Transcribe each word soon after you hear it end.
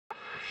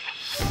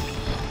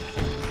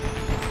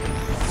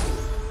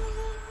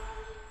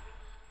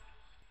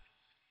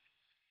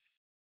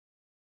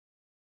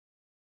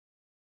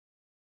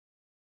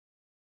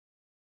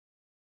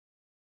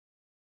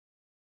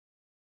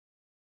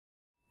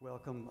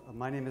Welcome.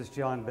 My name is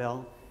John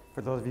Bell.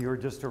 For those of you who are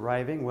just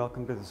arriving,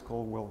 welcome to the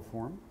Skoll World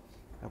Forum.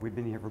 We've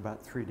been here for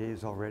about 3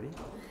 days already.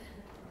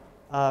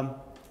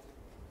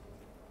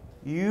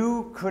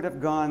 You could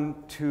have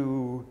gone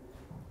to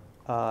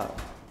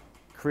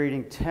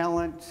creating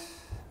talent,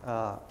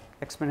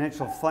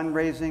 exponential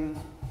fundraising,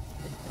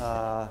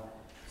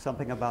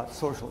 something about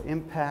social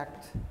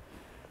impact,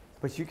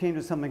 but you came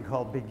to something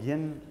called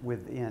Begin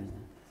Within.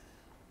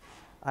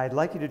 I'd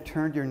like you to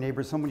turn to your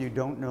neighbor, someone you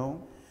don't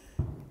know,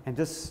 and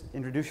just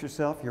introduce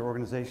yourself, your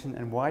organization,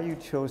 and why you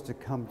chose to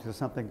come to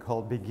something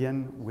called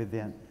Begin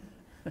Within.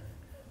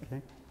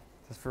 Okay?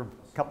 Just for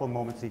a couple of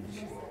moments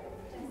each.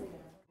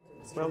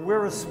 Well,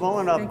 we're a small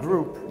enough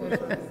group,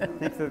 I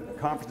think the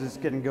conference is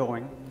getting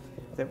going,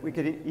 that we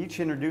could each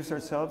introduce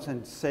ourselves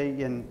and say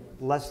in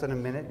less than a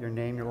minute your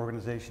name, your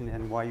organization,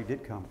 and why you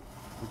did come.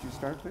 Would you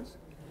start, please?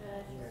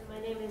 Sure.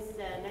 My name is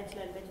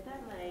Najla Al-Bajda.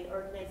 My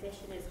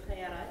organization is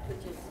Khayarat,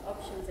 which is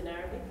options in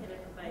Arabic, and I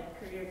provide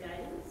career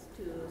guidance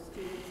to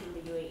students in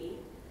the UAE.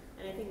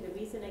 And I think the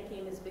reason I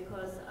came is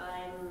because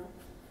I'm,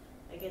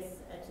 I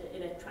guess,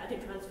 in a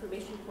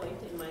transformation point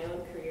in my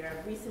own career.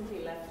 I've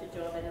recently left a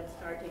job and I'm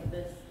starting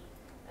this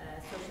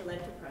social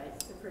enterprise.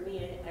 So for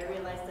me, I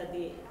realized that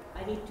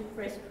I need to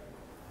first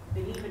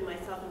believe in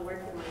myself and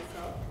work in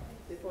myself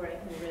before I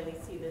can really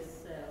see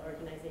this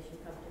organization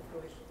come to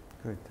fruition.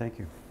 Good, thank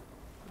you.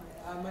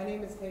 My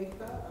name is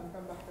Haifa. I'm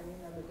from Bahrain.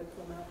 I'm a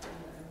diplomat in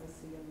the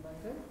embassy in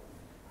London.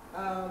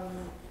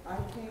 I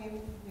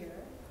came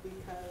here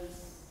because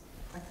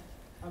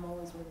I'm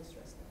always really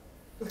stressed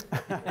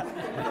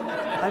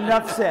out.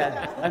 Enough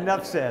said.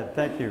 Enough said.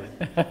 Thank you.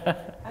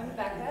 I'm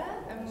Becca.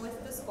 I'm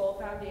with the Skoll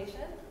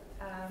Foundation,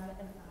 and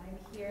I'm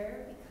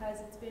here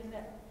because it's been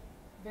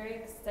very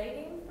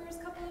exciting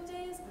first couple of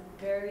days, but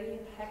very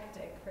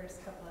hectic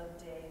first couple of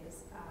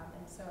days.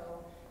 And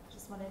so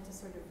just wanted to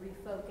sort of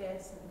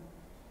refocus and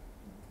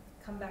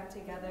come back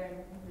together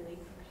and really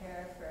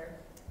prepare for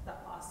the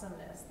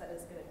awesomeness that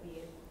is going to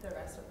be the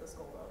rest of the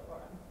Skoll World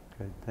Forum.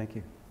 Good, thank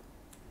you.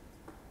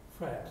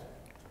 Fred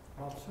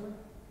Hobson.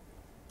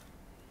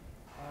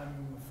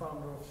 I'm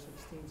founder of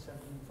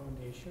 1617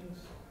 Foundations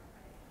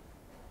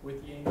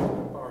with the aim to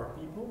empower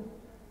people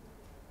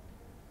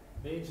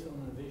based on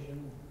a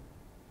vision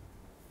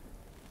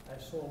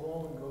I saw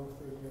long ago,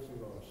 30 years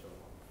ago or so.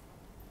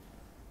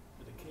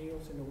 That the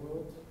chaos in the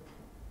world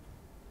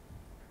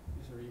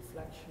is a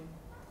reflection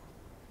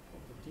of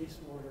the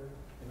disorder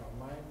in our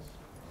minds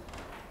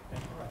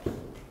and hearts,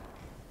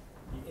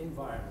 the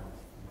environment.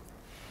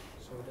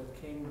 So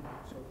it came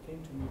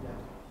to me that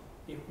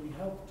if we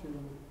help to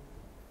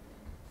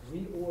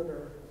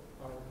reorder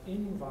our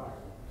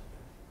environment,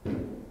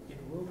 it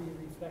will be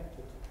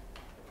reflected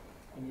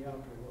in the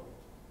outer world.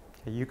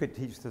 Okay, you could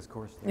teach this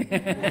course. Thank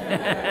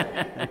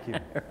you.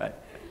 Right.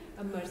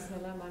 I'm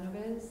Marcela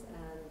Manoves,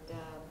 and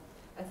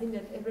I think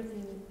that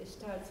everything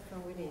starts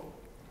from within.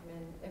 I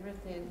mean,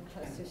 everything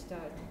has to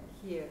start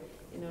here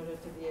in order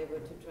to be able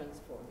to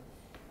transform.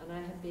 And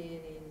I have been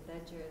in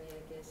that journey,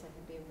 I guess. I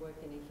have been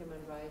working in human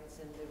rights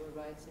and labor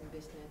rights in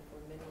business for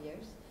many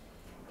years.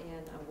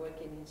 And I'm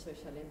working in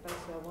social impact,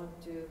 so I want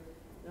to,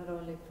 not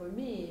only for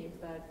me,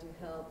 but to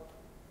help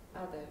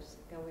others.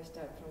 Can we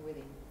start from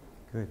within?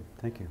 Good,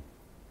 thank you.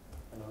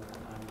 Hello,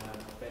 I'm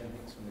Ben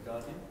Hicks from The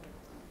Guardian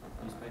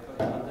newspaper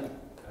in London,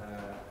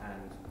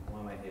 and why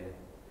am I here?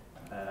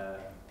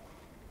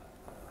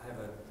 I have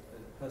a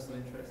personal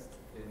interest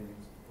in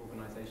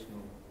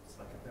organisational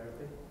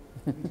psychotherapy.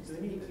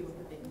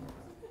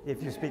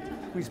 If you speak,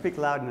 we speak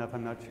loud enough,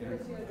 I'm not sure.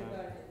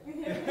 I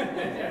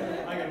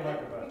got a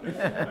microphone.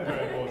 I'm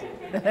very important.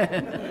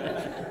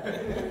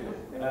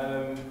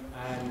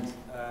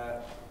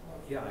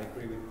 Yeah, I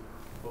agree with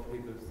what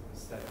people have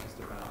said just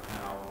about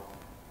how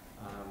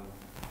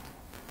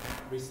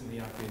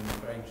recently I've been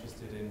very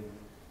interested in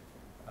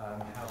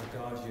how The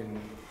Guardian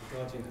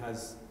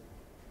has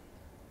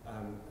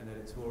an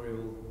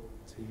editorial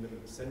team at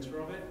the centre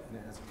of it, and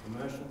it has a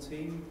commercial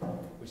team,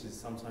 which is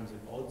sometimes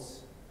at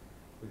odds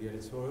with the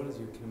editorial, as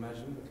you can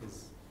imagine,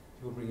 because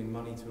people bring in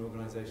money to an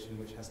organisation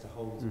which has to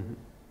hold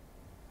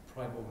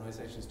private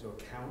organisations to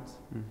account.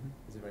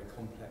 It's a very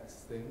complex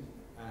thing,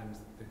 and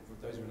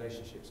those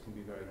relationships can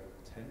be very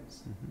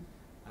tense.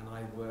 And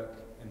I work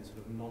in a sort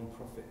of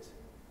non-profit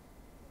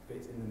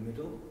bit in the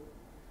middle,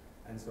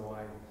 and so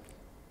I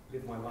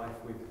live my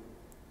life with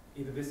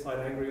either this side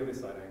angry or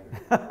this side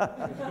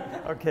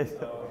angry. Okay.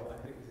 So I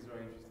think this is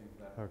very interesting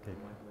for that. Okay,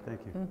 thank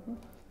you.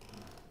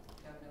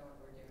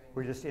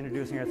 We're just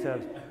introducing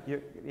ourselves.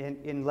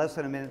 In less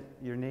than a minute,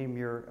 your name,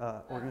 your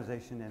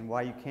organization, and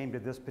why you came to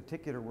this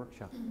particular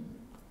workshop.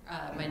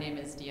 My name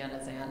is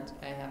Deanna Zant.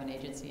 I have an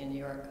agency in New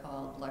York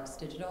called Lux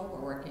Digital.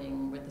 We're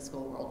working with the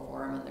Skoll World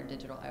Forum on their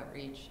digital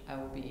outreach. I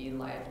will be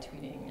live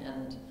tweeting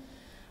and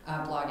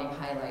blogging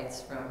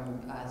highlights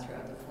from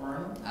throughout the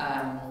forum.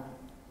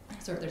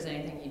 So if there's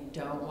anything you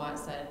don't want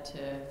said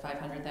to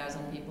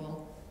 500,000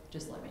 people,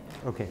 just let me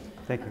know. Okay,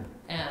 thank you.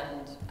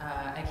 And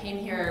I came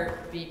here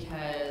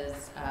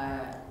because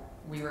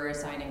we were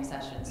assigning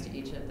sessions to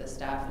each of the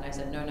staff, and I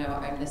said, no,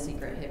 I'm the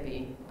secret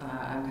hippie.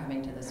 I'm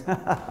coming to this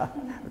one.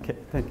 Okay,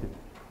 thank you.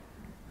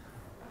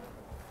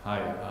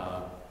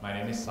 Hi, my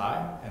name is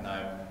Sai, and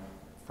I'm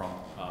from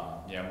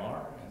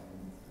Myanmar,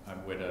 and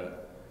I'm with an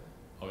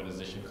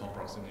organization called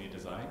Proximity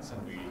Designs,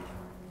 and we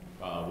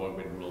work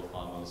with rural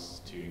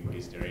farmers to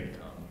increase their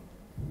income.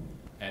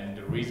 And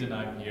the reason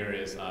I'm here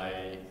is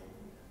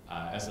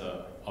as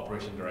an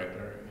operation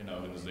director in an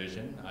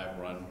organization, I've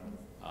run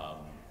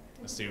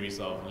a series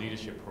of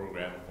leadership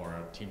programs for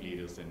team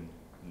leaders in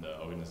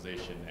the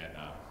organization,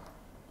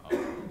 and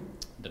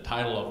the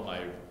title of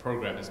my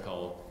program is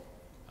called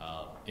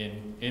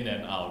in and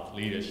out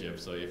leadership.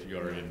 So if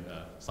you're in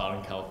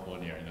Southern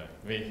California,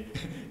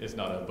 it's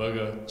not a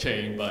burger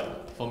chain,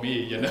 but for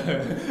me,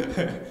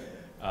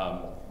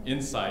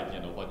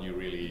 inside, what you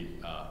really,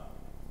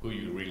 who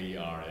you really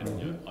are, and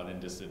your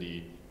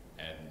authenticity,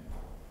 and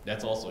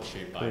that's also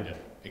shaped by the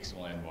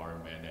external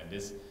environment. And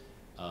this,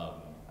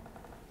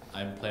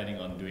 I'm planning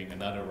on doing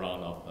another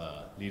round of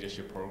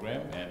leadership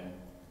program, and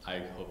I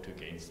hope to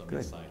gain some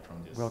insight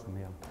from this. Welcome,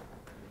 yeah.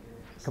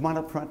 Come on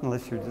up front,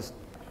 unless you're just,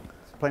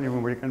 there's plenty of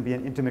room. We're going to be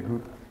an intimate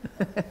group.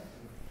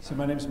 So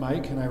my name's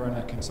Mike, and I run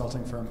a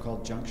consulting firm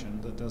called Junction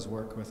that does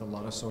work with a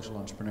lot of social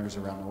entrepreneurs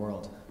around the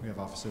world. We have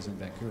offices in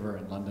Vancouver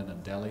and London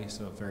and Delhi,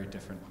 so very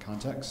different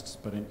contexts.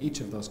 But in each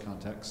of those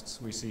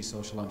contexts, we see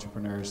social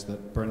entrepreneurs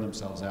that burn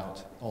themselves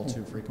out all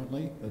too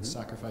frequently, that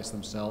sacrifice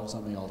themselves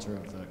on the altar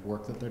of the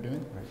work that they're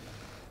doing.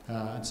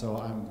 And so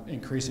I'm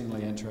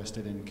increasingly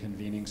interested in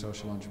convening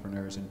social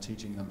entrepreneurs and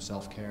teaching them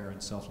self-care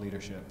and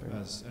self-leadership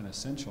as an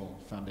essential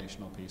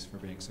foundational piece for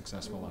being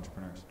successful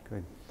entrepreneurs.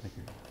 Good, thank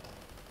you.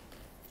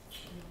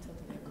 I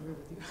totally agree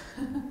with you.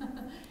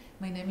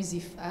 My name is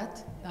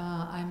Ifat.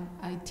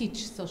 I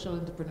teach social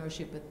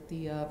entrepreneurship at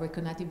the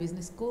Reconati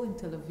Business School in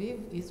Tel Aviv,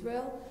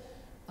 Israel.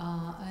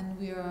 And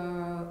we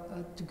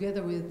are,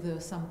 together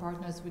with some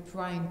partners, we're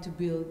trying to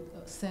build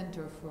a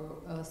center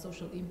for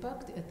social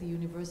impact at the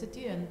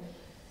university, and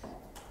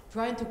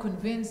trying to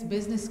convince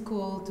business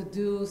school to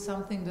do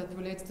something that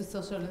relates to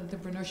social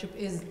entrepreneurship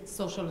is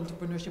social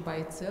entrepreneurship by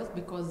itself,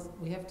 because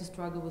we have to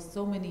struggle with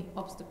so many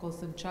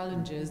obstacles and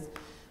challenges,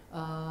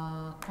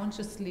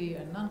 consciously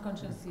and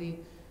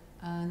non-consciously.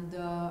 And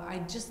I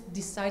just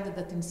decided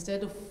that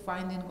instead of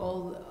finding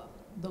all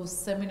those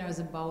seminars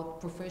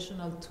about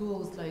professional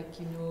tools like,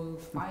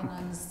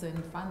 finance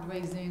and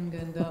fundraising,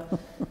 and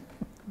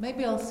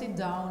maybe I'll sit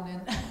down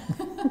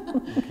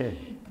and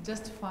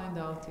just find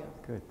out,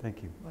 Good,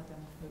 thank you. what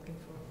I'm looking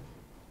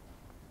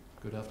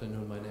for. Good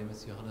afternoon, my name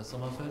is Johannes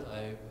Sommerfeld.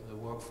 I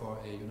work for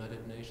a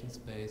United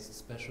Nations-based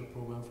special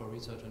program for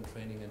research and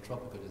training in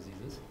tropical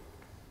diseases.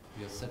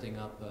 We are setting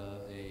up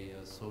a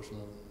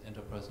social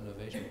enterprise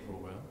innovation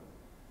program.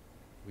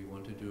 We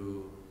want to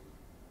do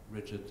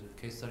rigid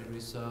case study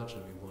research,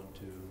 and we want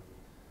to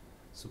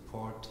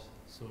support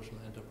social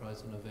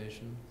enterprise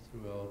innovation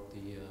throughout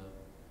the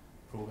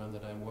program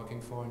that I'm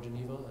working for in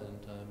Geneva,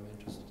 and I'm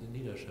interested in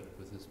leadership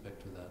with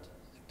respect to that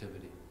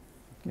activity.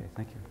 Okay,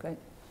 thank you. Great.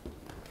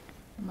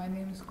 My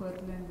name is Skoll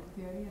World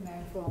and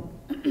I'm from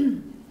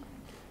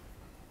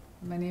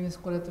my name is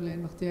Skoll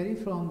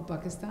World from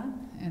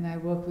Pakistan, and I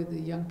work with the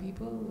young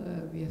people.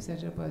 We have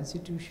set up an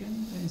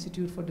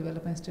Institute for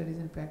Development Studies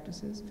and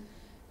Practices,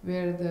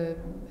 where the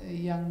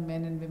young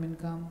men and women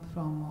come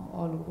from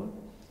all over.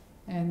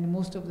 And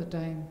most of the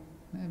time,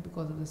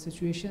 because of the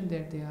situation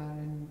that they are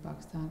in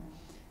Pakistan,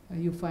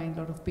 you find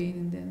a lot of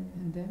pain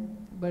in them.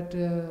 But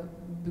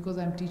because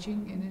I'm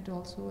teaching in it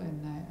also,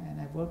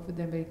 and I work with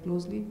them very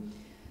closely,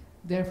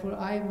 therefore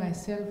I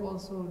myself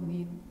also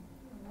need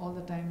all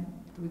the time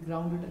to be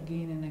grounded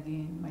again and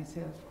again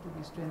myself, to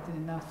be strengthened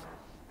enough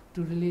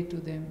to relate to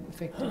them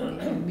effectively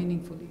and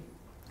meaningfully.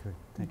 Good,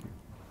 thank you.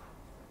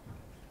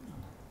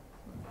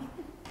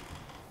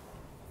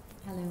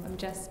 Hello, I'm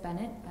Jess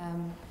Bennett.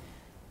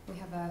 We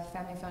have a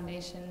family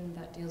foundation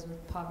that deals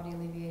with poverty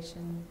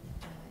alleviation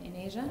in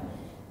Asia.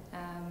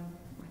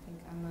 I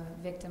think I'm a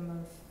victim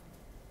of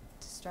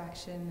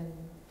distraction and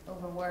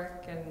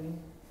overwork, and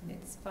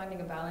it's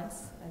finding a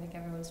balance. I think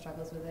everyone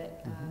struggles with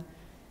it.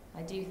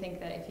 I do think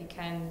that if you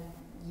can,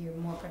 you're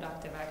more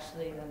productive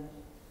actually than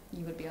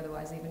you would be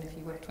otherwise. Even if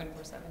you work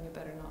 24/7, you're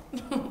better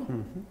not.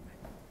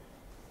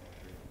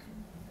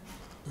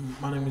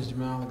 My name is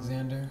Jamal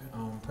Alexander.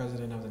 I'm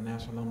president of the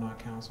National Alumni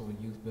Council with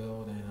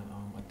YouthBuild, and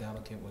a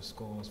delegate with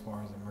Skoll as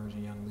far as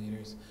emerging young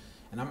leaders.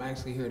 And I'm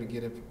actually here to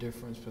get a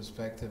different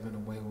perspective in a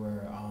way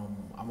where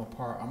I'm a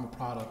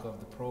product of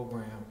the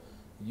program,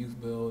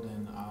 YouthBuild,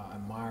 and I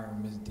admire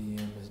Ms. D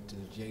and Mr.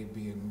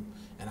 JB,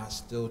 and I'm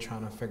still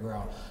trying to figure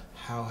out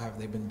how have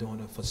they been doing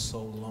it for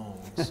so long.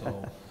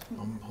 So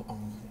I'm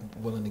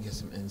willing to get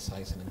some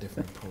insights and a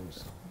different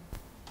approach.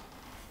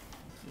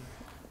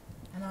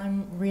 And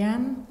I'm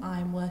Rianne.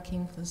 I'm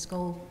working for the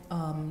Skoll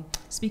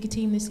speaker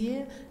team this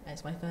year.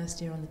 It's my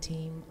first year on the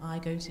team. I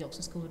go to the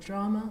Oxford School of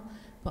Drama,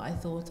 but I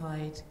thought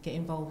I'd get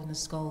involved in the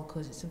Skoll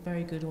because it's a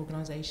very good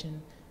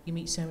organisation. You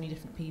meet so many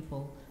different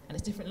people, and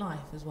it's different life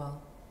as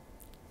well.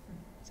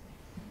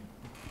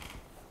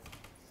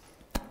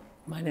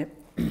 My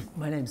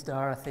My name's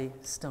Dorothy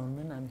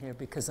Stoneman. I'm here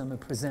because I'm a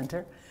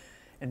presenter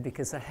and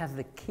because I have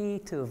the key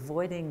to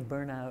avoiding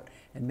burnout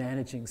and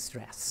managing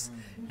stress.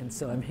 And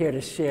so I'm here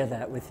to share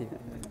that with you.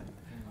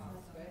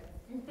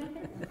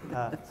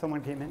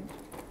 Someone came in?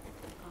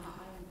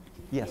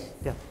 Yes,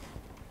 yeah.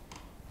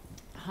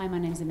 Hi, my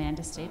name's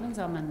Amanda Stevens.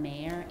 I'm a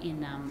mayor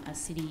in a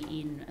city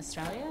in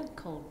Australia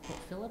called Port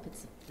Phillip.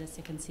 It's the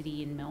second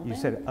city in Melbourne. You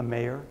said a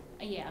mayor?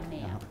 Yeah, a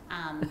mayor.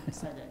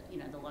 So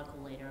the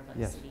local leader of a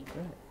Yes. city.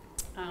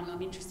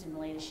 I'm interested in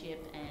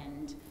leadership,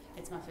 and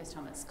it's my first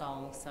time at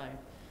Skoll, so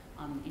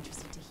I'm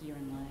interested to hear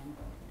and learn.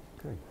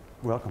 Good.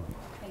 Welcome.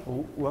 Thank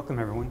you. Welcome,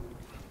 everyone.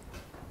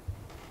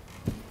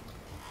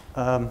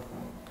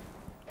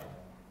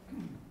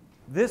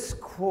 This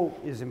quote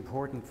is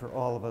important for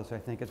all of us, I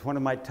think. It's one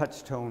of my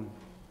touchstones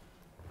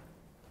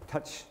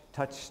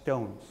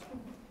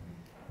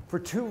for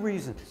two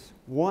reasons.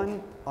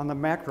 One, on the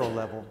macro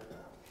level,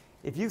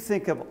 if you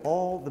think of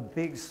all the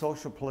big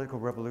social political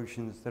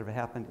revolutions that have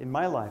happened in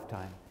my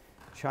lifetime,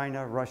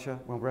 China, Russia,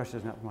 well,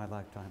 Russia's not my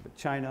lifetime, but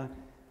China,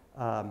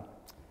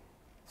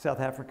 South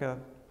Africa,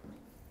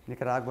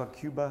 Nicaragua,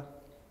 Cuba,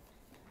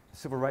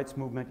 civil rights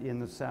movement in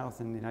the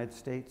South in the United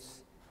States,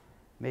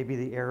 maybe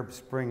the Arab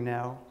Spring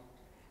now.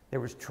 There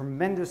was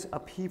tremendous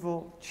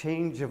upheaval,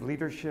 change of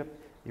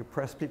leadership. The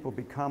oppressed people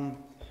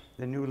become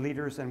the new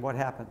leaders, and what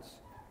happens?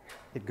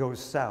 It goes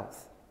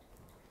south.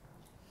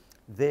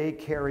 They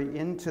carry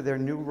into their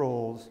new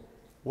roles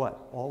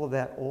what? All of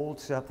that old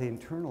stuff they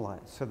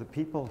internalize. So the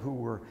people who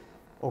were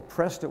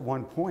oppressed at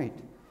one point,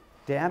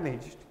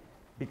 damaged,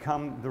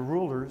 become the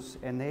rulers,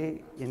 and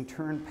they in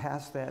turn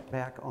pass that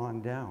back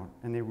on down,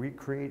 and they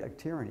recreate a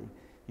tyranny.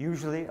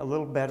 Usually a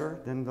little better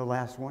than the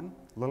last one,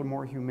 a little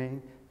more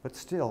humane, but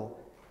still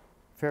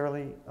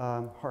fairly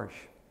harsh.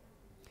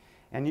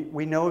 And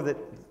we know that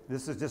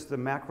this is just the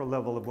macro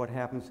level of what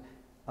happens.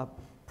 A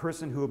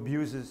person who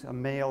abuses, a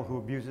male who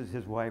abuses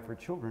his wife or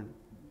children,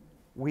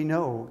 we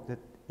know that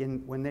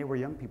when they were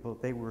young people,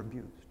 they were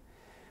abused.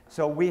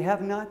 So we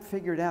have not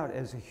figured out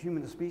as a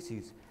human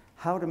species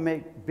how to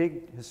make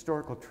big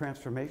historical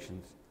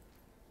transformations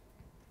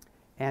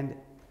and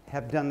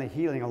have done the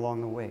healing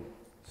along the way.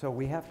 So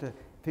we have to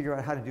figure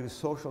out how to do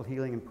social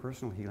healing and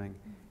personal healing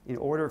in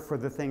order for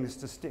the things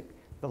to stick.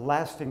 The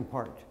lasting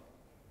part.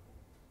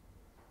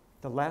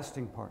 The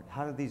lasting part.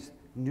 How do these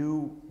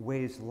new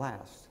ways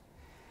last?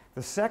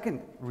 The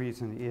second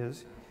reason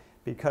is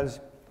because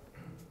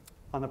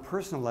on a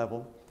personal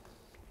level,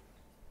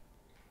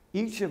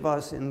 each of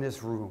us in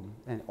this room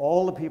and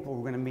all the people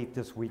we're going to meet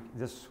this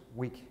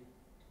week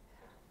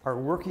are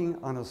working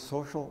on a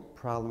social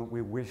problem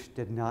we wish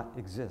did not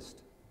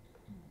exist.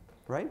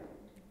 Right?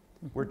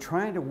 We're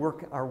trying to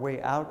work our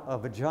way out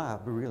of a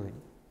job, really.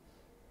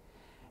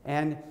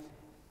 And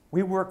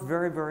we work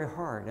very, very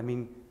hard. I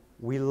mean,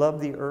 we love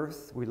the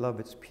earth, we love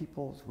its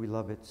peoples, we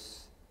love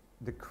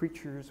the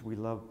creatures, we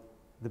love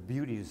the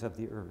beauties of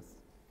the earth.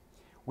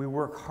 We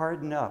work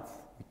hard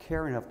enough, we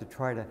care enough to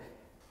try to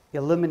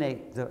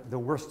eliminate the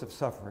worst of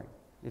suffering,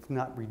 if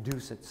not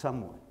reduce it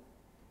somewhat.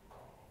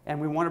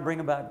 And we want to bring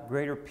about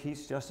greater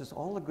peace, justice,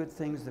 all the good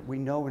things that we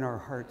know in our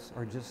hearts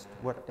are just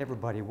what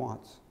everybody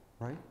wants,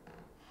 right?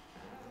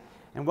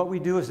 And what we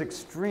do is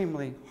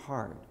extremely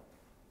hard.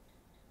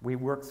 We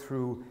work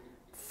through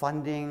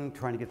funding,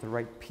 trying to get the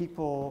right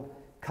people,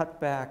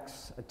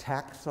 cutbacks,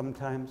 attacks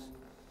sometimes,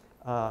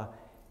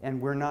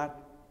 and we're not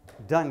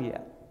done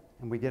yet.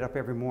 And we get up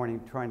every morning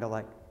trying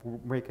to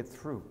make it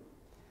through.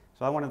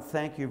 So I want to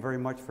thank you very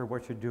much for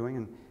what you're doing,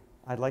 and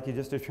I'd like you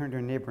just to turn to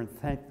your neighbor and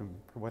thank them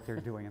for what they're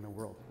doing in the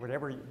world,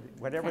 whatever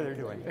they're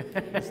doing.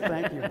 Just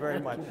thank you very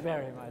much. Thank you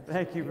very much.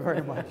 Thank you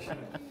very much.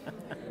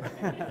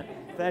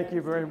 Thank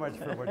you very much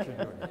for what you're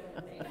doing.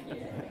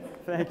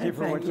 Thank you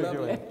for what you're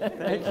doing.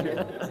 Thank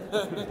you.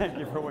 Thank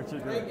you for what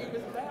you're doing.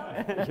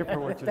 Thank you for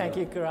what you're doing. Thank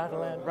you,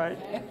 Karataland. Right?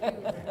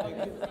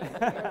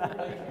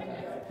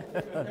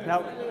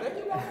 Now,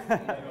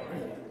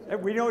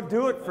 we don't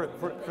do it for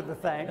the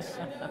thanks.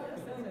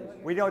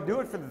 We don't do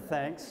it for the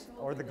thanks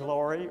or the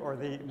glory or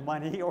the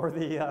money or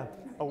the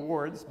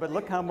awards, but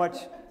look how much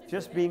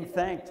just being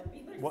thanked.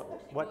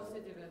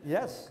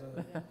 Yes,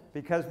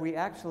 because we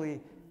actually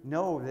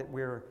know that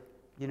we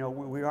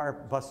are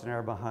busting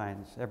our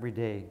behinds every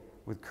day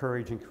with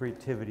courage and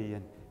creativity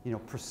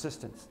and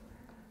persistence.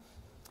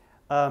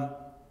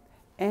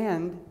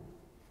 And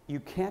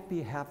you can't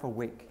be half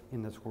awake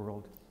in this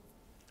world,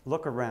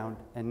 look around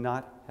and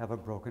not have a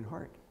broken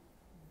heart.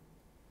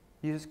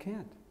 You just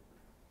can't.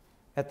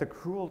 At the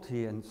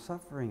cruelty and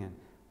suffering and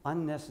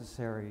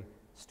unnecessary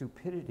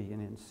stupidity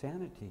and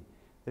insanity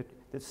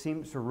that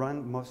seems to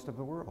run most of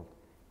the world.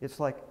 It's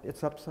like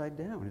it's upside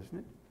down, isn't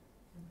it?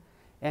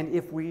 And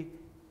if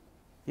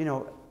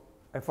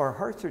if our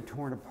hearts are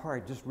torn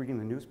apart just reading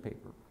the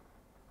newspaper,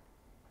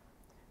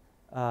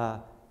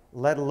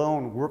 let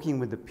alone working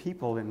with the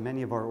people in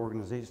many of our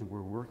organizations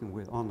we're working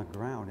with on the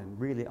ground and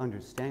really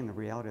understanding the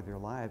reality of their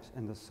lives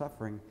and the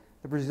suffering,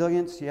 the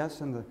resilience,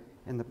 yes, and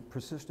the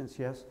persistence,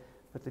 yes,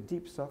 but the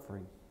deep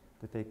suffering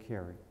that they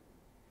carry.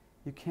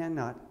 You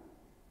cannot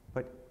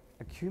but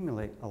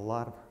accumulate a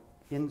lot of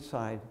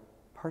inside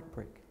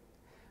heartbreak.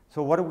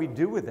 So what do we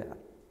do with that?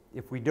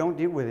 If we don't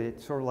deal with it,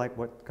 it's sort of like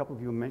what a couple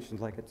of you mentioned,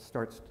 like it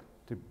starts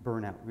to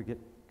burn out. We get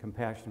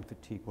compassion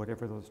fatigue,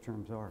 whatever those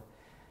terms are.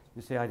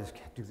 You say, I just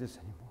can't do this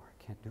anymore.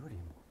 I can't do it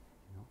anymore.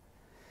 You know?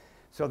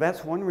 So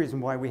that's one reason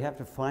why we have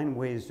to find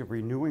ways of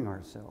renewing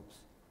ourselves.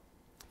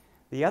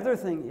 The other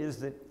thing is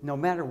that no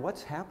matter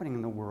what's happening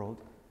in the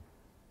world,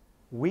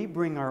 we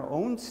bring our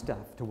own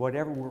stuff to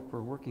whatever work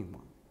we're working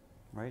on,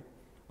 right?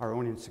 Our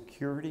own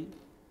insecurity,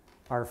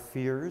 our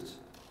fears,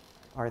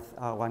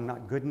 oh, I'm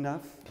not good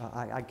enough,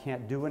 I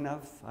can't do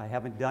enough, I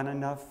haven't done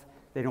enough,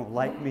 they don't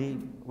like me,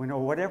 you know,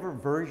 whatever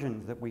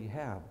versions that we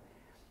have.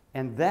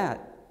 And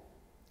that,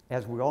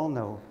 as we all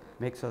know,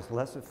 makes us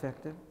less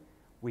effective.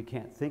 We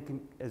can't think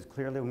as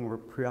clearly when we're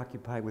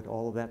preoccupied with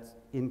all of that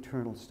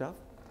internal stuff.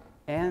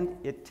 And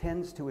it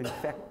tends to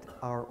infect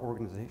our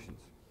organizations.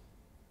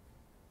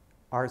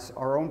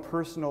 Our own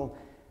personal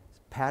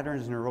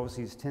patterns and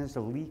neuroses tends to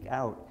leak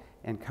out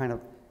and kind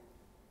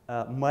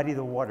of muddy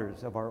the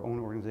waters of our own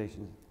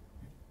organizations,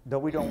 though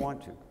we don't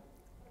want to.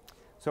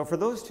 So for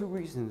those two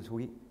reasons,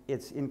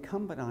 it's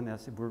incumbent on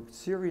us, if we're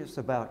serious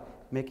about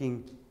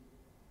making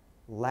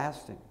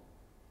lasting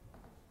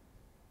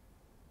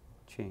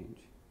change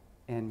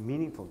and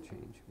meaningful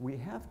change, we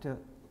have to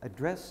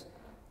address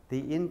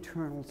the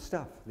internal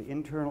stuff, the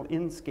internal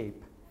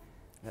inscape,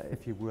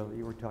 if you will,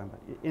 you were talking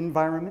about.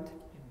 Environment?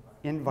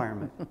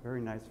 Environment.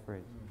 Very nice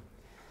phrase.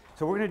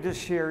 So we're going to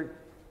just share,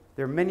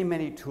 there are many,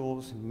 many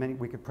tools.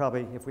 We could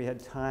probably, if we had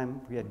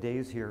time, if we had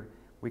days here,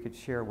 we could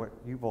share what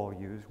you've all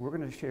used. We're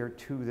going to share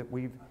two that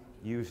we've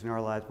used in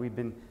our lives. We've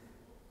been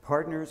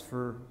partners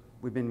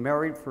we've been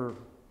married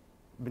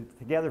been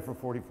together for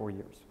 44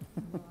 years.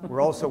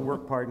 We're also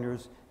work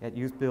partners at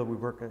YouthBuild. We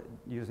work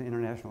use an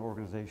international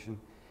organization.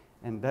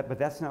 But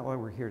that's not why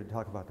we're here to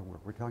talk about the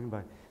work. We're talking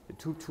about the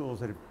two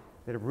tools that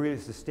have really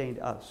sustained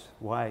us.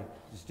 Why,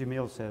 as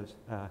Jamil says,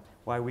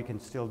 why we can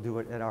still do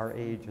it at our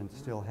age and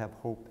still have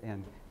hope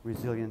and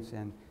resilience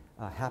and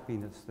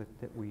happiness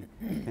that we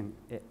can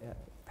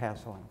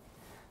pass on.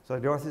 So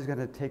Dorothy's going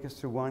to take us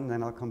through one,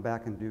 then I'll come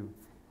back and do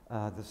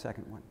the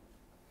second one.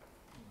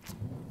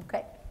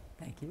 Okay,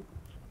 thank you.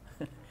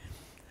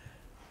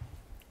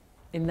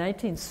 In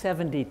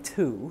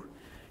 1972,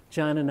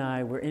 John and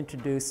I were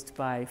introduced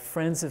by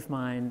friends of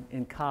mine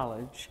in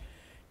college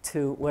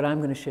to what I'm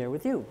going to share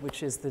with you,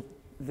 which is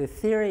the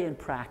theory and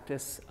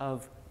practice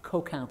of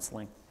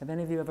co-counseling. Have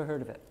any of you ever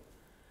heard of it?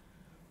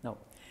 No.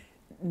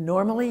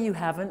 Normally you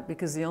haven't,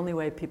 because the only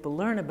way people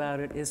learn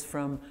about it is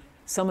from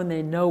someone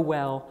they know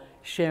well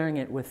sharing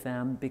it with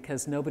them,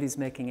 because nobody's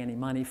making any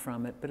money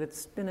from it. But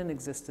it's been in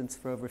existence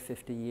for over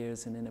 50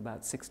 years and in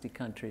about 60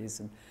 countries,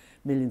 and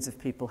millions of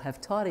people have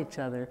taught each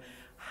other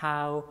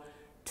how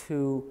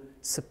to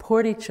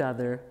support each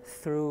other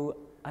through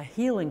a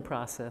healing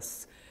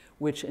process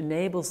which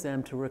enables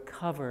them to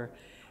recover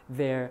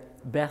their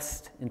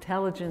best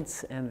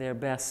intelligence and their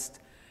best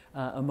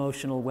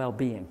emotional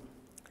well-being.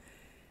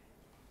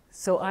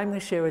 So I'm going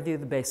to share with you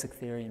the basic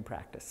theory and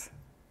practice,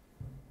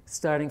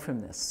 starting from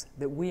this,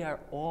 that we are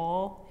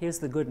all, here's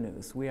the good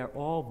news, we are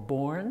all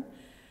born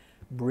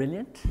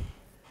brilliant,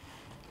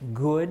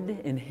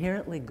 good,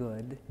 inherently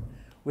good,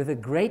 with a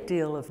great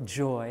deal of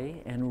joy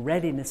and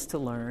readiness to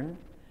learn,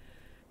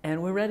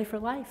 and we're ready for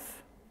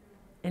life,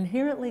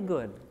 inherently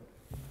good.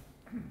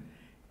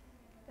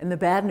 And the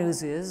bad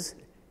news is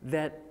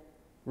that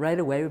right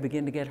away we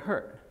begin to get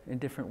hurt in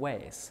different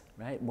ways,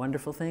 right?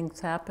 Wonderful things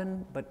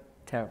happen, but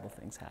terrible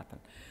things happen,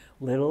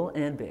 little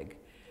and big.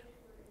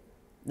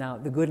 Now,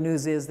 the good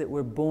news is that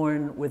we're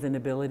born with an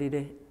ability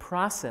to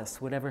process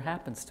whatever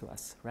happens to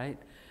us, right?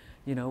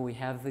 You know, we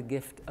have the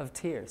gift of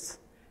tears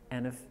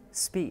and of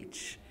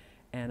speech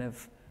and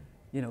of,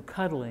 you know,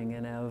 cuddling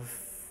and of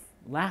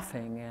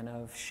laughing and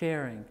of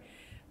sharing.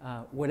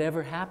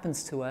 Whatever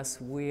happens to us,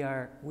 we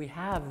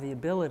have the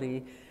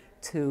ability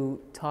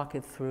to talk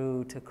it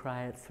through, to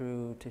cry it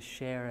through, to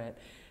share it,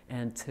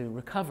 and to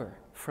recover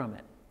from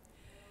it.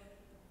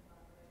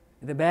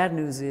 The bad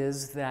news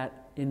is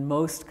that in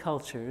most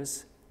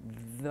cultures,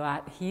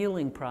 that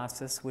healing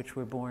process which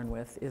we're born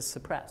with is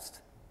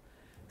suppressed,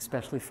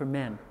 especially for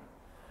men,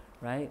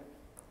 right?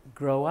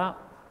 Grow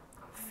up,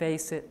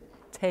 face it,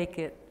 take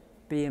it,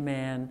 be a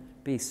man,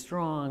 be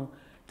strong,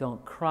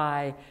 don't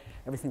cry,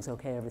 everything's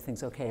okay,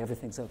 everything's okay,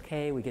 everything's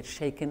okay. We get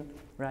shaken,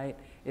 right,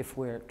 if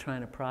we're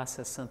trying to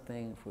process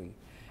something.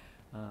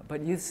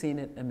 But you've seen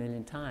it a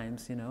million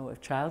times, you know, if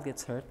a child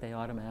gets hurt, they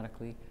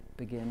automatically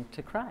begin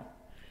to cry.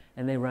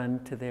 And they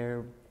run to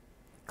their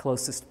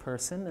closest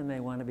person and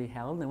they want to be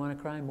held, and they want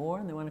to cry more,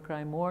 and they want to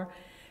cry more.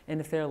 And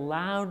if they're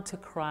allowed to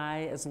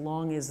cry as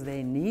long as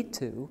they need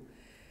to,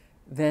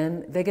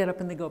 then they get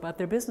up and they go about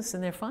their business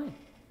and they're fine.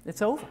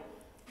 It's over,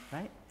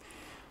 right?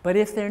 But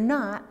if they're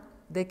not,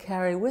 they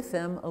carry with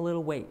them a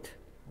little weight,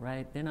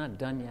 right? They're not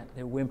done yet.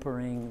 They're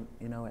whimpering,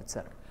 you know,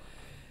 etc.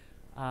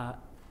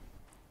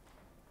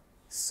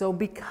 So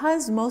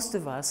because most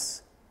of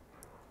us,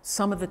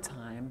 some of the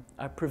time,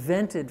 are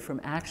prevented from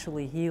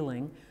actually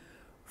healing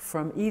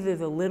from either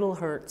the little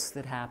hurts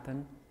that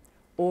happen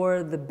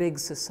or the big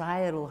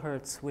societal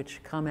hurts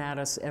which come at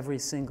us every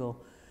single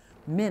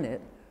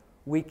minute,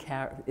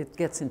 it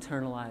gets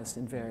internalized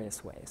in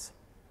various ways.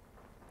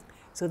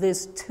 So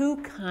there's two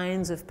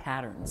kinds of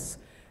patterns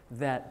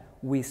that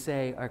we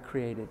say are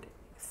created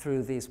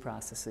through these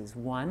processes.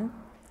 One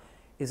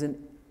is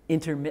an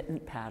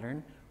intermittent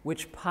pattern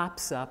which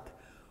pops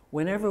up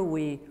whenever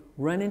we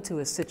run into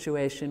a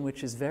situation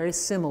which is very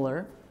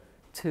similar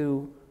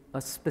to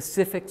a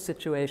specific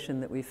situation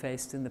that we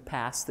faced in the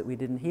past that we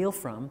didn't heal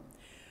from,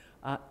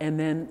 and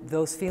then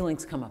those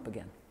feelings come up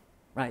again,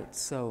 right?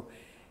 So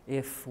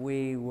if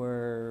we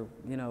were,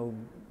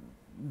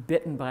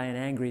 bitten by an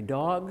angry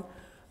dog,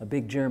 a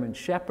big German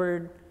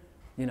shepherd,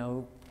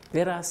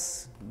 bit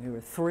us, we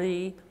were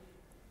 3,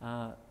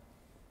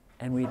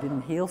 and we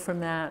didn't heal from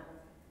that,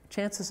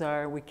 chances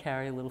are we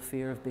carry a little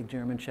fear of big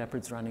German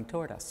shepherds running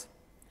toward us.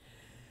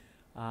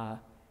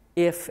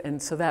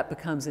 And so that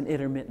becomes an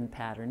intermittent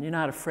pattern. You're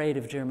not afraid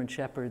of German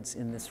shepherds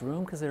in this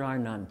room because there are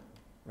none,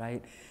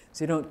 right?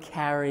 So you don't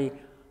carry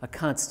a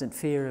constant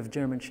fear of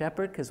German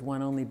shepherd because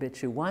one only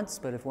bit you once,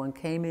 but if one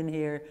came in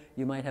here,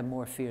 you might have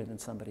more fear than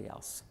somebody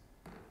else.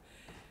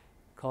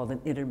 Called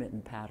an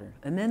intermittent pattern.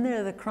 And then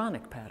there are the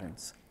chronic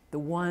patterns, the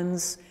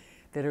ones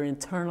that are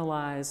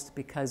internalized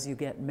because you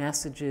get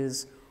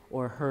messages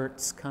or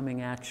hurts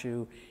coming at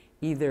you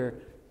either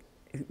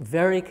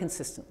very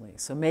consistently.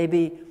 So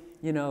maybe,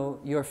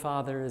 your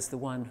father is the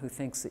one who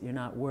thinks that you're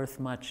not worth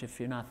much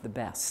if you're not the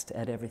best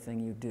at everything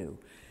you do.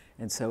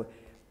 And so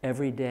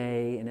every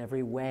day, in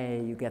every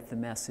way, you get the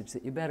message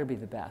that you better be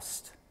the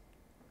best.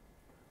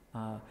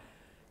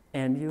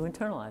 And you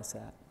internalize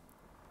that.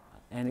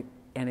 And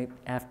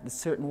after a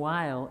certain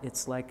while,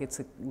 it's like it's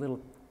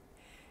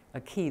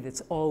a key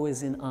that's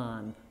always in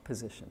on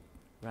position,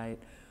 right?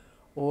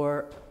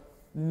 Or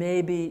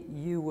maybe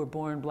you were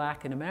born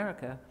black in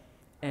America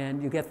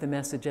and you get the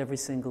message every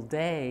single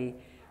day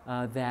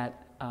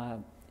that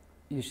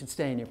you should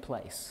stay in your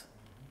place.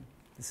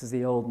 This is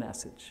the old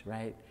message,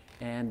 right?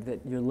 And that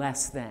you're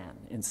less than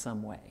in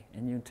some way.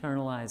 And you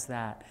internalize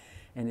that,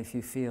 and if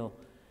you feel,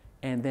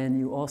 and then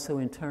you also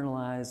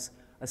internalize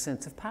a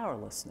sense of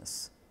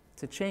powerlessness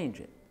to change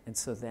it. And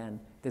so then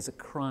there's a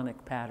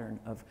chronic pattern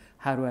of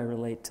how do I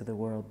relate to the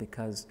world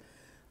because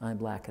I'm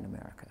black in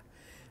America.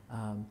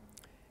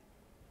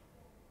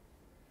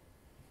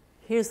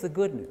 Here's the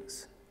good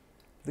news.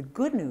 The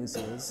good news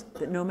is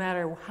that no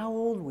matter how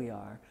old we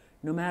are,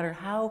 no matter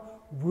how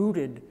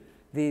rooted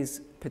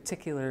these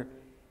particular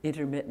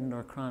intermittent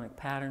or chronic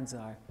patterns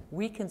are,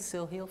 we can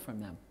still heal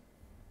from them.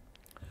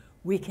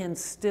 We can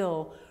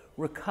still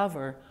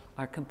recover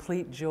our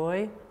complete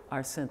joy,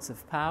 our sense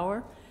of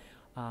power,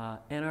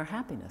 and our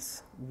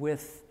happiness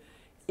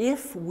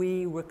if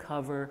we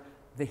recover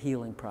the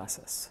healing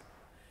process.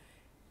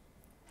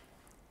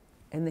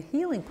 And the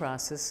healing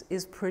process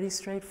is pretty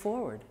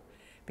straightforward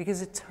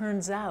because it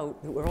turns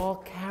out that we're all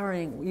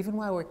carrying, even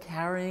while we're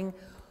carrying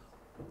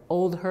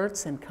old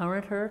hurts and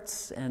current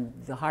hurts and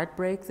the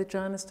heartbreak that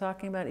John is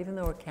talking about, even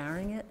though we're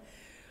carrying it,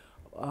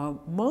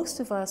 most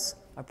of us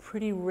are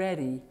pretty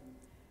ready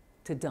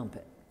to dump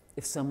it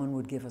if someone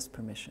would give us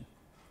permission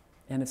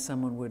and if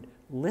someone would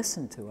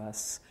listen to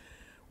us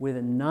with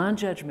a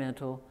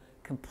non-judgmental,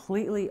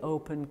 completely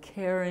open,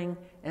 caring,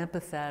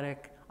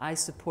 empathetic, I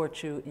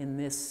support you in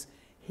this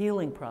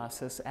healing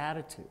process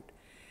attitude.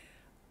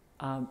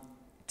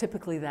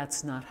 Typically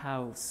that's not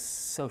how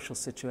social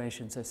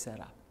situations are set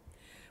up.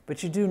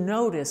 But you do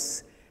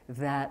notice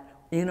that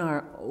in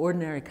our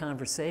ordinary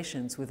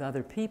conversations with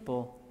other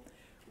people,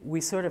 we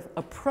sort of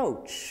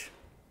approach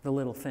the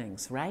little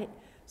things, right?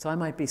 So I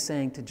might be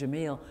saying to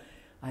Jamil,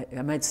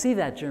 I might see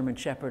that German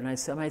shepherd, and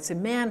I might say,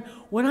 man,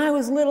 when I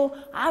was little,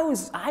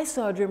 I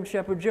saw a German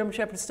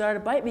shepherd started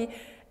to bite me,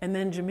 and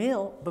then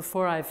Jamil,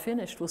 before I've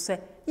finished, will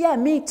say, yeah,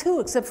 me too,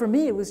 except for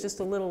me, it was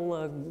just a little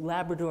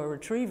Labrador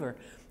retriever.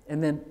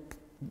 And then,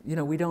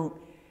 we don't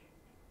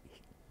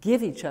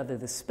give each other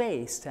the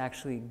space to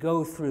actually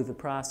go through the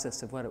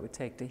process of what it would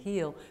take to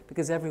heal,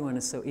 because everyone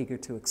is so eager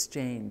to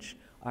exchange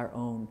our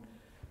own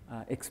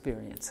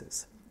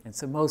experiences. And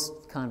so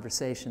most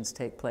conversations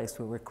take place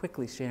where we're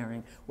quickly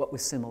sharing what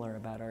was similar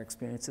about our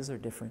experiences or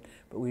different,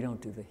 but we don't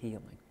do the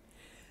healing.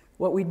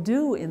 What we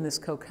do in this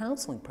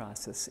co-counseling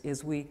process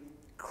is we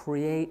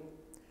create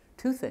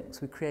two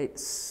things. We create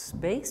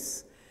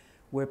space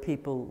where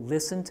people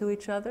listen to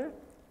each other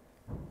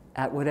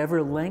at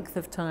whatever length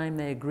of time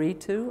they agree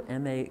to,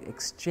 and they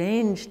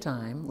exchange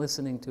time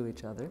listening to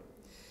each other.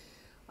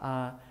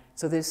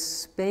 So there's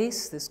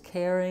space, this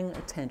caring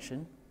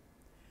attention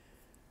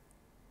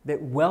that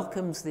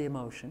welcomes the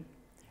emotion,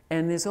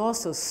 and there's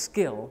also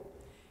skill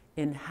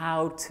in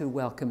how to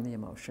welcome the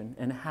emotion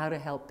and how to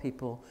help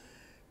people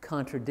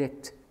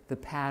contradict the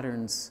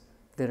patterns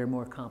that are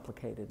more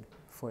complicated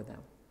for them.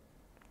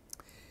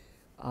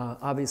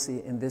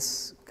 Obviously, in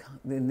this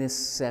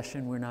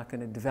session, we're not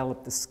going to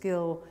develop the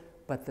skill,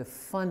 but the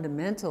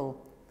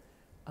fundamental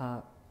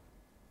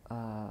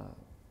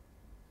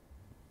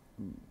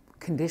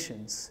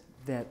conditions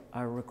that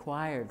are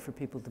required for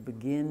people to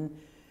begin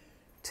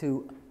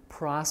to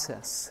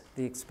process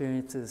the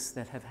experiences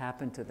that have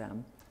happened to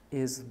them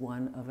is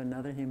one of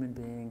another human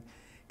being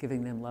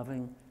giving them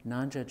loving,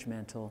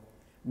 non-judgmental,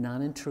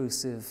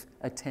 non-intrusive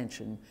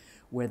attention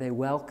where they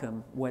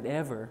welcome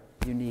whatever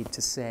you need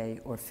to say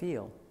or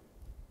feel.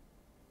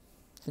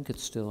 I think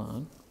it's still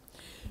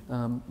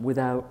on.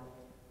 Without,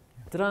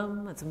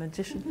 ta-dam, that's a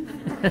magician.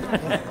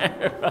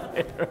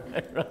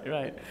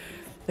 right.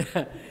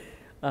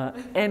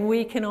 And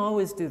we can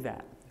always do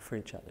that for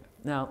each other.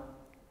 Now,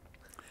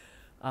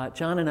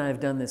 John and I have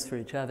done this for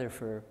each other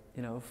for,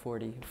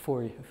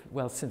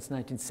 since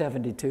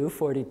 1972,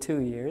 42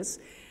 years.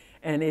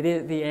 And it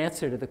is the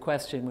answer to the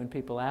question when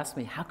people ask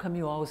me, how come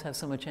you always have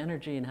so much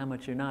energy and how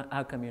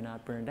come you're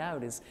not burned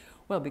out, is,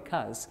 well,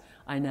 because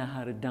I know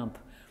how to dump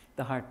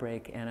the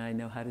heartbreak and I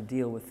know how to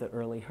deal with the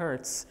early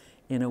hurts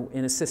in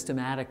a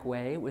systematic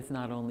way with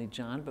not only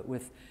John, but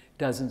with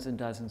dozens and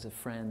dozens of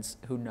friends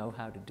who know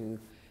how to do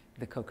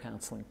the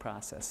co-counseling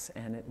process,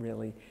 and it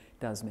really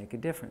does make a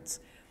difference.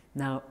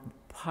 Now,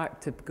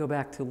 to go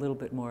back to a little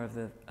bit more of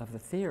the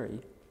theory,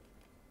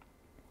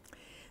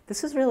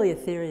 this is really a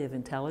theory of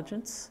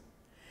intelligence,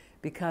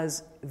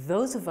 because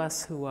those of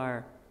us who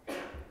are,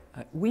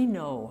 we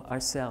know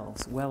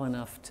ourselves well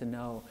enough to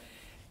know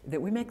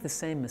that we make the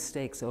same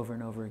mistakes over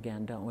and over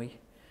again, don't we?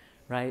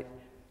 Right?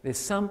 There's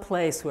some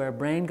place where our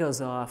brain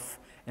goes off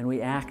and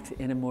we act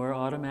in a more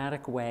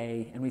automatic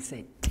way and we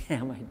say,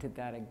 damn, I did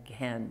that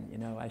again.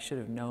 I should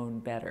have known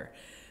better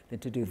than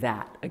to do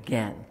that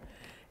again.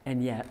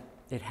 And yet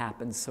it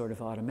happens sort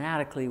of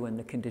automatically when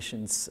the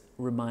conditions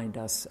remind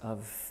us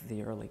of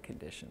the early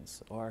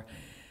conditions, or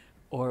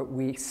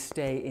we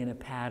stay in a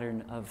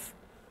pattern of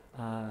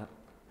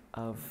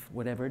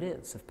whatever it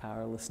is, of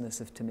powerlessness,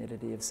 of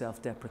timidity, of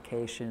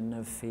self-deprecation,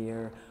 of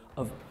fear,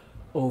 of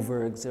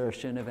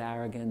overexertion, of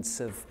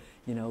arrogance, of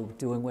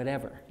doing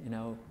whatever,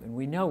 and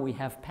we know we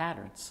have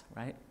patterns,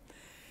 right?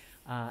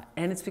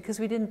 And it's because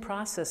we didn't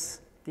process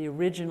the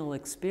original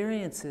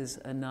experiences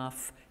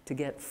enough to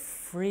get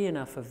free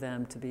enough of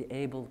them to be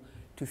able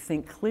to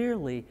think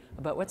clearly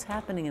about what's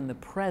happening in the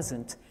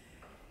present.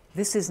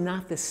 This is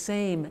not the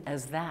same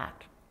as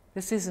that.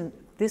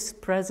 This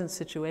present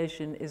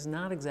situation is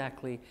not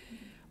exactly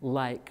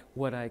like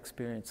what I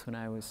experienced when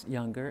I was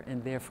younger,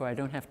 and therefore I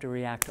don't have to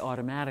react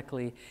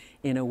automatically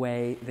in a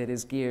way that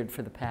is geared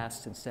for the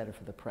past instead of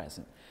for the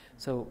present.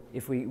 So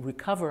if we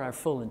recover our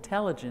full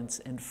intelligence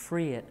and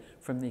free it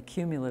from the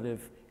accumulated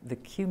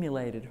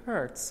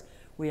hurts,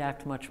 we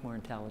act much more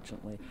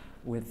intelligently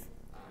with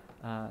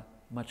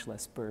much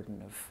less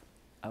burden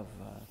of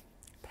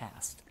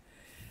past.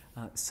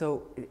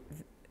 So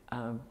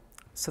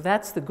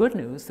that's the good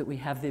news, that we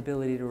have the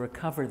ability to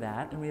recover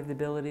that, and we have the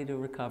ability to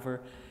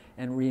recover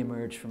and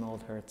reemerge from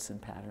old hurts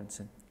and patterns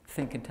and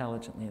think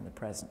intelligently in the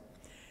present.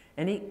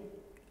 Any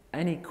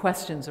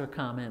questions or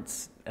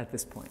comments at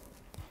this point?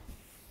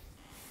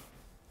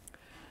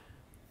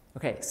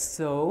 Okay,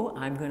 so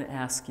I'm going to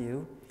ask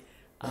you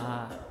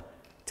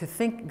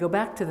to go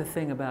back to the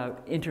thing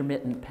about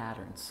intermittent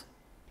patterns.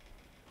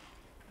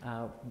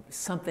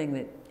 Something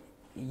that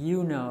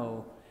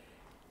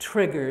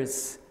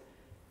triggers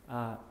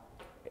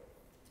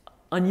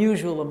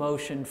unusual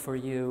emotion for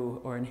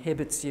you or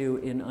inhibits you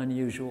in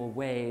unusual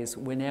ways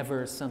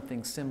whenever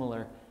something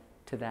similar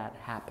to that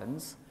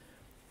happens.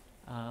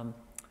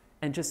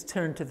 And just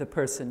turn to the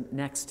person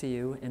next to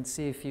you and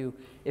see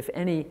if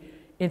any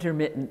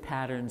intermittent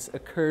patterns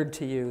occurred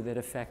to you that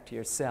affect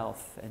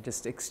yourself, and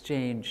just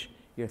exchange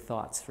your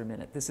thoughts for a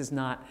minute. This is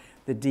not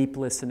the deep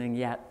listening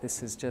yet.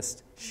 This is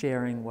just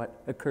sharing what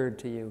occurred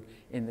to you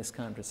in this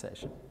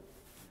conversation.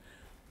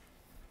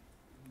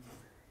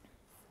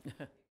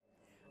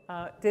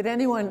 Did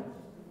anyone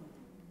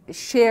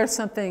share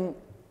something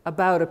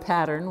about a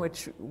pattern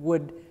which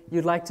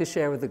you'd like to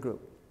share with the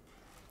group?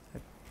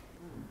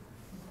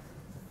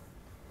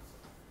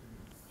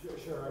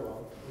 Sure, I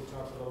will. We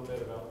talked a little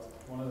bit about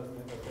one of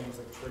the things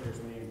that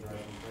triggers me and drives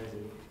me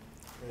crazy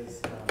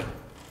is,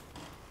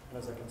 and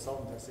as a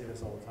consultant I see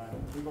this all the time,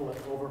 people that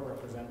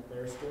overrepresent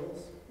their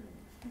skills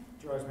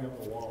drives me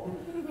up the wall.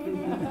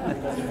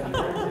 Because it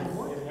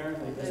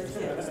inherently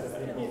disrespects the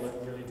people that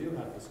really do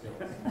have the skills.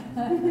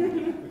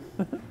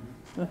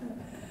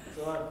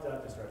 So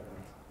that just drives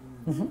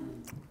me nuts.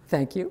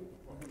 Thank you.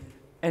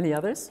 Any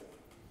others?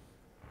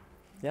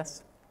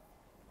 Yes?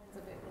 It's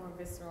a bit more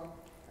visceral.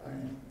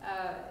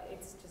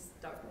 It's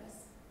just darkness.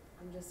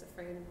 I'm just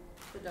afraid of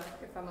the dark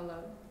if I'm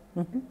alone.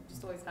 Mm-hmm.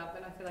 Just always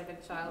happen. I feel like a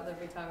child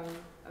every time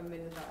I'm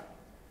in the dark.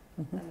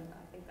 Mm-hmm. And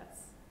I think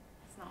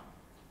it's not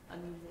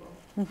unusual.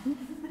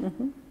 Mm-hmm.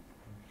 Mm-hmm.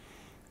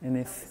 And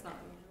if it's not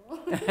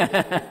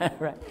unusual.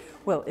 right.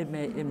 Well, it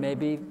may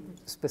be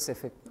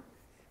specific.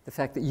 The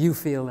fact that you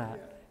feel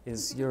that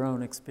is your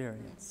own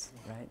experience,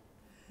 right?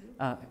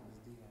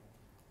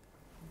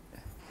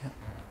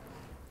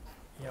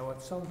 Yeah,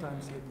 what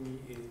sometimes hit me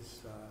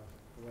is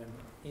when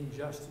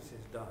injustice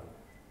is done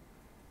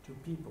to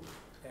people.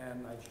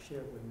 And I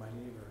shared with my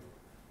neighbor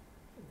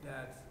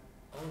that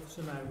all of a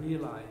sudden I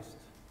realized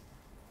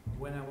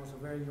when I was a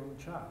very young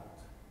child,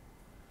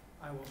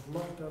 I was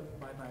locked up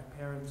by my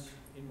parents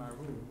in my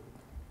room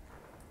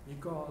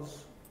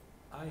because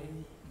I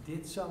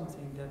did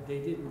something that they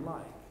didn't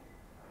like,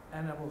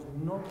 and I was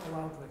not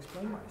allowed to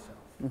explain myself.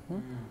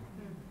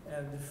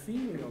 And the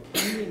feeling of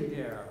being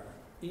there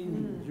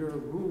in your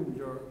room,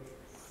 your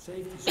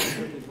safety so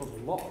that it was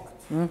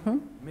locked,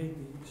 made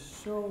me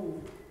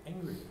so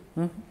angry.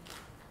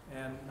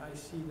 And I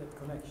see that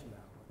connection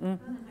now.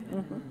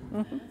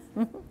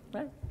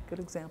 Right, good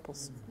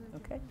examples.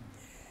 Okay.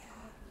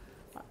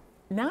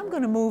 Now I'm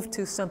going to move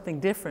to something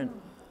different,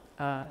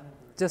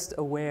 just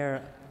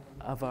aware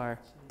of our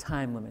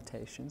time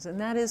limitations, and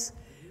that is,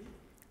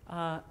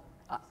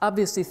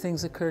 obviously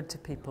things occurred to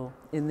people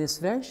in this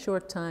very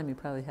short time. You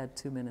probably had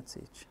 2 minutes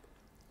each.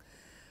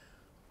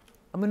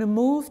 I'm going to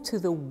move to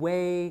the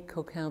way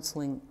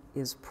co-counseling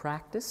is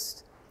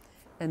practiced,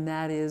 and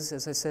that is,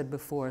 as I said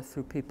before,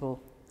 through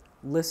people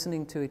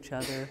listening to each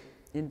other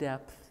in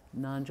depth,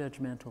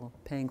 non-judgmental,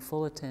 paying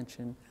full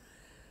attention,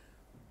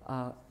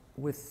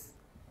 with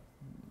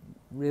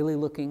really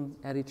looking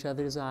at each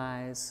other's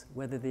eyes,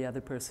 whether the other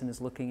person is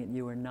looking at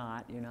you or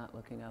not. You're not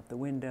looking out the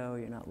window,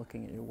 you're not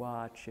looking at your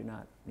watch, you're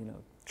not,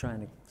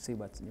 trying to see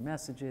what's in your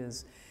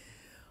messages.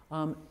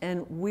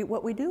 And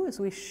what we do is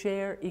we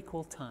share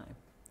equal time.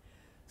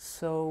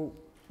 So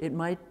it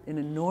might, in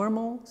a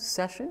normal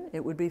session,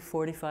 it would be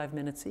 45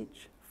 minutes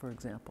each, for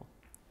example.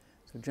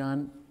 So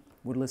John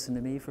would listen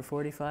to me for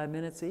 45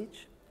 minutes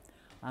each.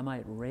 I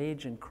might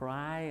rage and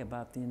cry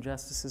about the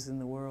injustices in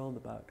the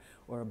world,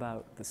 or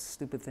about the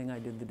stupid thing I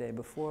did the day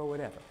before,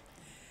 whatever.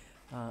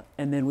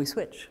 And then we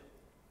switch.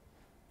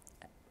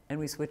 And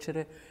we switch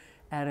at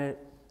a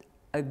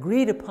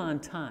agreed upon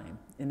time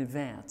in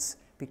advance,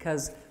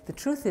 because the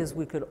truth is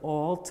we could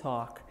all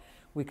talk,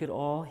 we could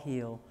all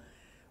heal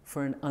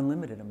for an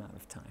unlimited amount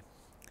of time.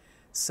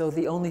 So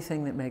the only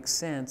thing that makes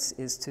sense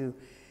is to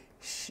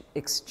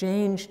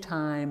exchange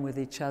time with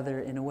each other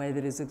in a way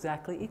that is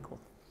exactly equal,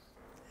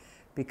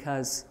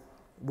 because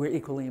we're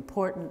equally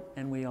important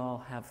and we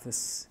all have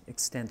this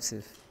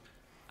extensive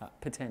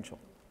potential.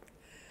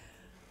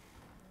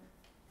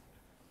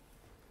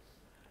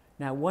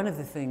 Now, one of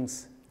the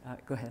things,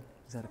 go ahead,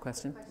 is that a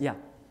question? Yeah.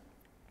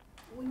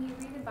 When you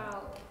read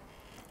about,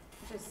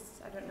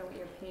 I don't know what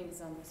your opinion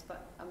is on this,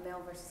 but a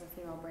male versus a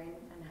female brain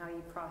and how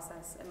you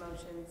process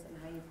emotions and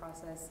how you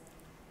process,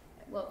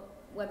 well,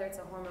 whether it's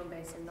a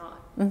hormone-based or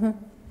not,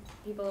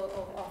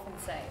 people often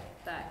say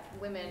that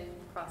women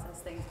process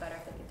things better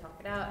if they can talk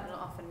it out, and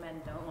often men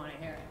don't want to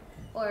hear it.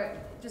 Or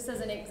just as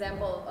an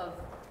example of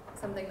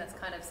something that's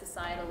kind of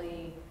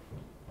societally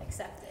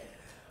accepted.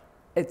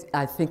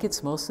 I think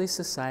it's mostly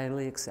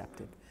societally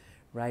accepted,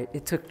 right?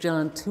 It took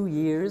John 2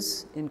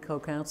 years in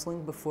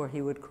co-counseling before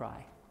he would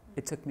cry.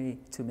 It took me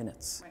 2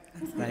 minutes,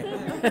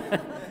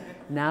 right?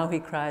 Now he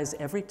cries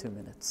every 2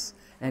 minutes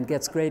and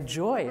gets great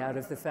joy out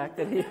of the fact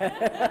that he...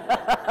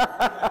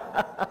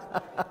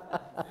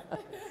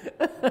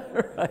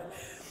 Right.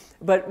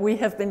 But we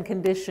have been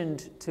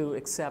conditioned to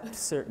accept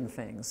certain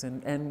things.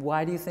 And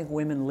why do you think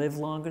women live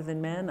longer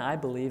than men? I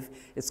believe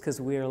it's because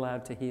we're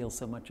allowed to heal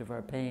so much of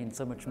our pain,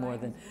 so much more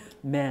than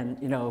men,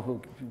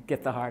 who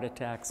get the heart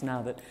attacks.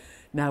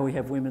 Now we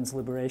have women's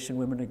liberation,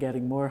 women are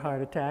getting more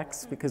heart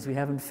attacks because we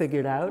haven't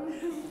figured out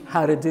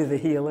how to do the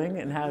healing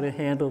and how to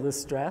handle the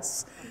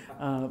stress.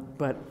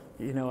 But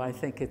I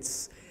think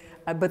it's...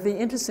 but the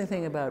interesting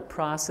thing about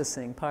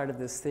processing, part of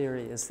this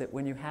theory, is that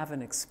when you have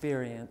an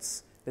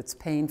experience that's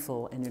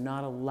painful and you're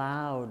not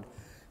allowed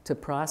to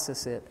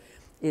process it,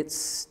 it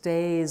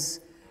stays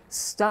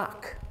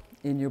stuck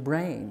in your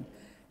brain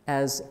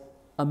as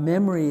a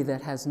memory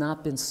that has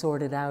not been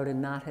sorted out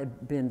and not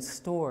had been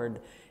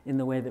stored in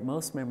the way that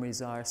most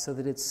memories are, so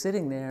that it's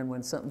sitting there, and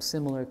when something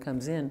similar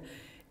comes in,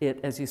 it,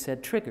 as you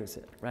said, triggers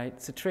it, right?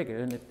 It's a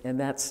trigger, and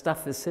that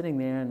stuff is sitting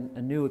there, and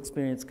a new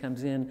experience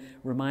comes in,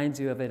 reminds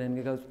you of it, and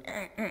it goes,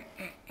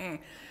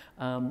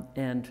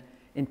 and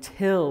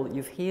until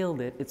you've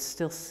healed it, it's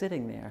still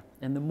sitting there.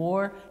 And the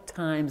more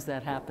times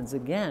that happens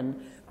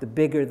again, the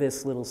bigger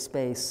this little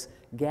space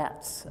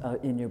gets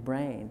in your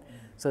brain.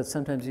 So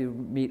sometimes you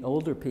meet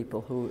older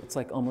people who it's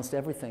like almost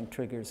everything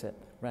triggers it,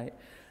 right?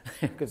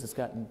 Because it's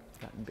gotten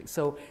big.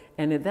 So,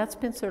 and that's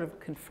been sort of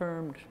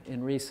confirmed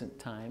in recent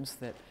times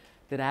that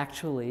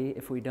actually,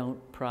 if we don't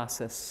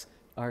process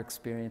our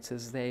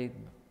experiences, they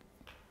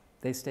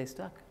stay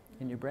stuck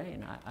in your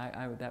brain.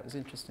 That was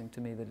interesting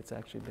to me that it's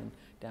actually been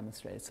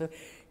demonstrated. So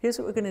here's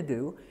what we're going to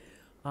do.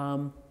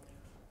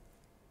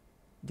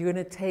 You're going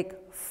to take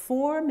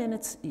 4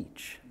 minutes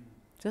each,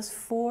 just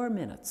 4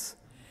 minutes.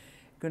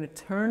 You're going to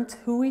turn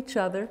to each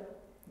other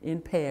in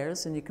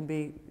pairs, and you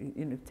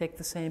can take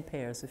the same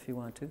pairs if you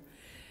want to,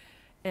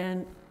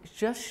 and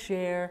just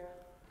share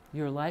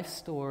your life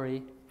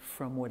story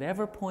from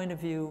whatever point of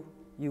view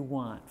you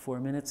want.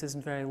 4 minutes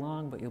isn't very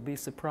long, but you'll be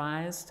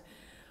surprised.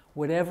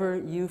 Whatever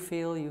you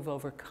feel you've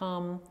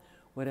overcome,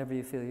 whatever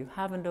you feel you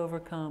haven't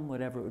overcome,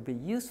 whatever would be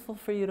useful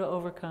for you to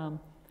overcome,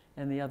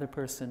 and the other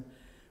person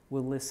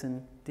will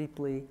listen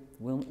deeply,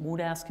 won't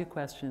ask you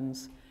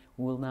questions,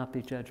 will not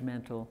be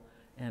judgmental,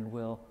 and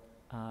will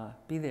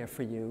be there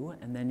for you,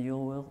 and then you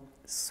will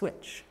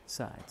switch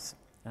sides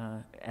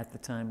at the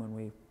time when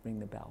we ring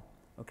the bell,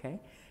 okay?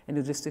 And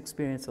you'll just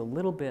experience a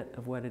little bit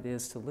of what it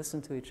is to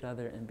listen to each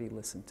other and be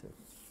listened to.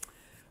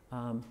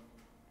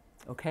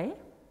 Okay?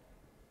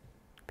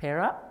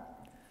 Pair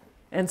up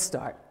and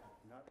start.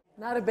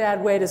 Not a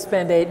bad way to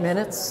spend 8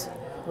 minutes,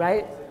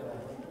 right?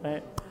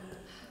 Right.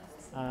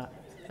 I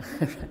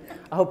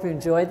hope you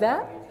enjoyed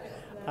that.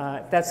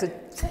 That's a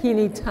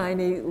teeny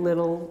tiny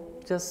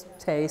little just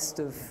taste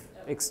of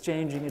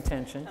exchanging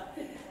attention.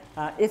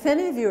 If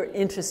any of you are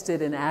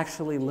interested in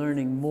actually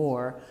learning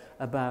more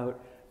about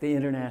the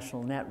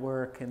international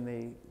network and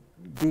the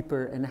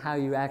deeper and how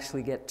you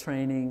actually get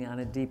training on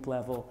a deep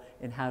level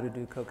in how to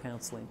do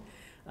co-counseling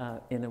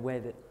in a way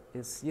that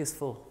is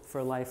useful for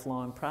a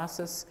lifelong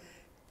process,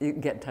 you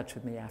can get in touch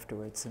with me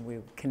afterwards and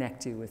we'll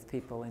connect you with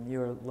people in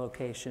your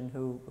location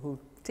who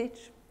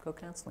teach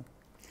co-counseling.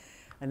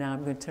 And now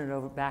I'm going to turn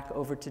it back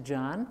over to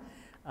John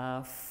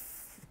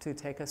to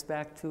take us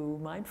back to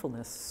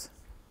mindfulness.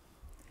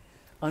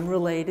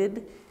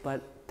 Unrelated,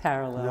 but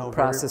parallel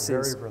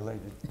processes. Very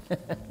related.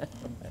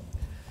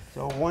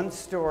 So one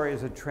story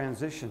is a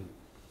transition.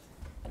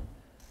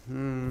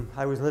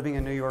 I was living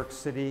in New York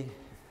City,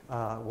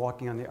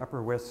 walking on the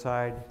Upper West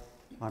Side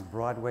on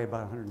Broadway,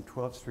 about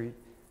 112th Street.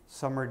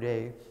 Summer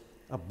day,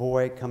 a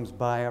boy comes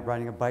by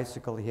riding a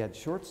bicycle. He had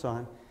shorts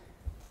on.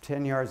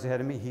 10 yards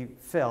ahead of me, he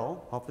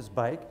fell off his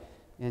bike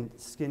and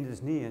skinned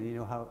his knee. And you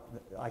know how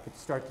I could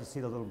start to see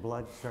the little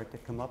blood start to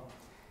come up.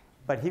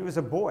 But he was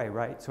a boy,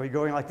 right? So he's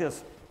going like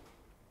this.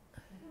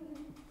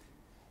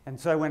 And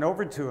so I went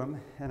over to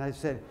him and I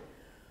said,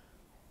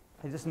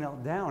 I just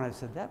knelt down. I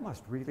said, that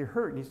must really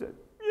hurt. And he said,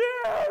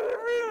 yeah, it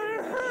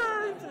really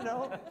hurts, you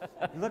know.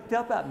 He looked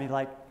up at me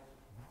like,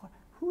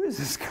 who is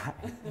this guy?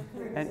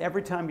 And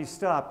every time he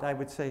stopped, I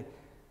would say,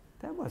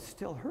 that must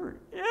still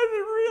hurt. Yes, it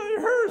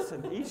really hurts.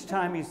 And each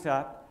time he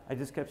stopped, I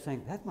just kept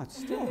saying, that must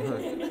still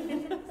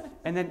hurt.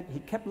 And then he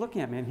kept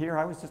looking at me, and here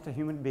I was just a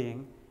human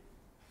being,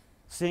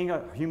 seeing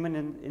a human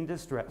in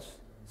distress,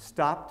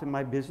 stopped in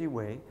my busy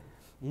way.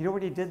 You know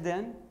what he did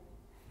then?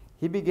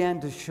 He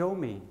began to show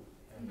me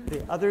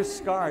the other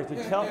scars, to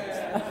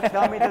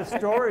tell me the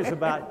stories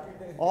about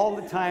all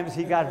the times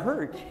he got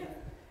hurt.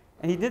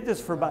 And he did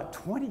this for about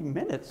 20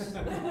 minutes.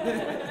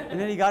 And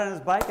then he got on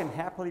his bike and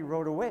happily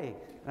rode away.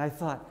 And I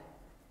thought,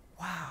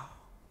 wow,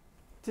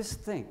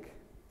 just think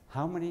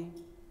how many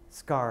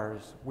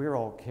scars we're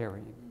all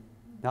carrying.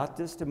 Not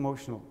just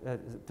emotional,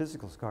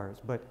 physical scars,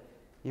 but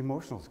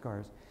emotional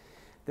scars,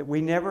 that we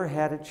never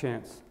had a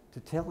chance to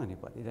tell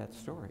anybody that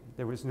story.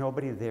 There was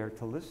nobody there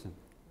to listen.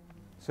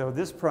 So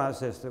this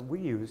process that we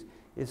use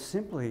is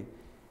simply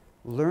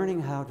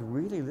learning how to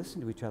really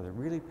listen to each other,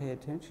 really pay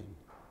attention.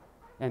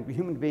 And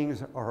human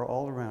beings are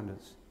all around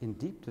us in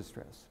deep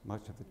distress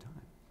much of the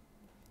time.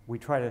 We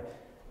try to,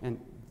 and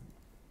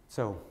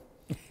so,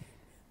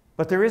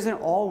 but there isn't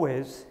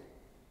always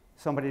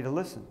somebody to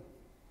listen.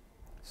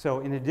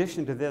 So in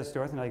addition to this,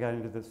 Dorothy and I got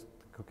into this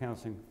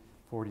co-counseling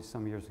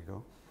 40-some years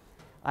ago.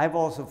 I've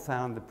also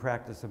found the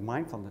practice of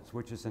mindfulness,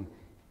 which is an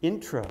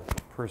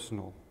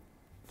intrapersonal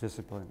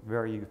discipline,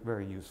 very,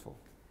 very useful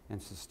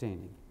and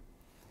sustaining.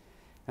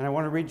 And I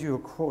want to read you a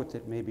quote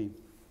that maybe,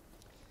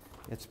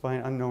 it's by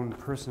an unknown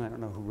person. I don't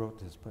know who wrote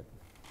this, but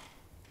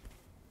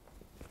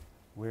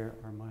where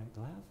are my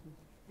glasses?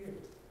 Here.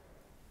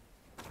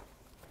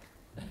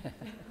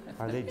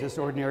 Are they just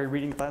ordinary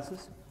reading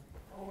glasses?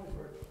 Always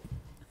work.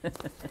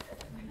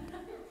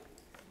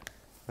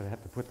 But I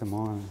have to put them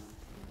on.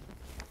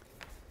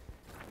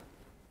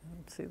 I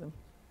don't see them.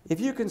 If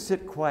you can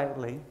sit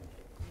quietly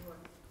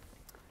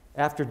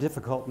after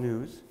difficult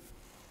news,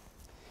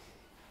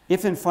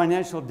 if in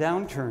financial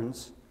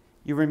downturns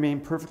you remain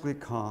perfectly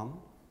calm,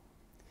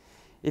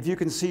 if you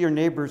can see your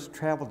neighbors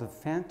travel to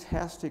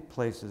fantastic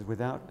places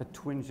without a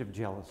twinge of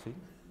jealousy,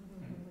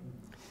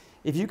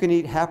 if you can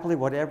eat happily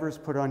whatever is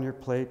put on your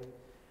plate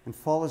and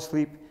fall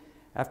asleep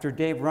after a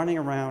day of running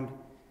around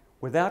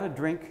without a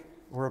drink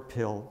or a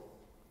pill,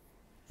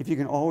 if you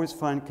can always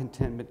find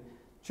contentment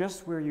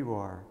just where you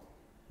are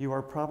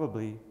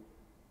probably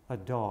a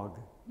dog.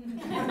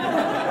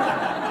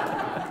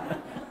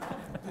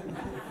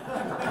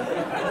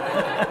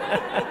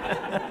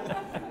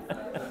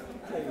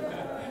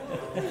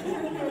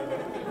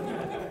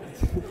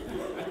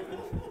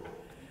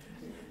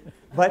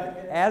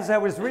 But as I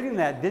was reading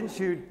that, didn't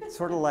you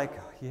sort of like,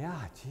 yeah,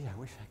 gee, I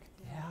wish I could,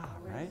 yeah,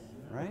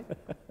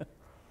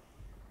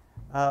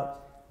 right?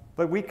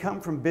 But we come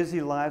from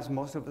busy lives,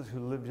 most of us who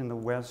lived in the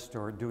West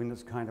or doing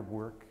this kind of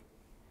work.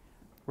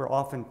 We're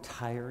often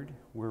tired,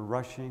 we're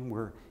rushing,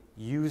 we're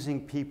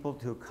using people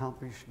to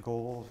accomplish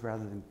goals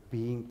rather than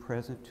being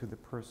present to the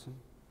person,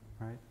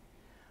 right?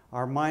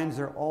 Our minds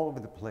are all over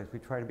the place. We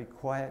try to be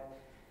quiet.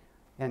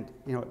 And,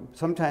 you know,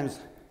 sometimes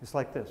it's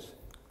like this.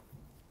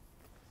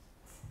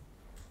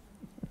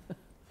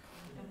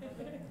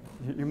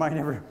 You might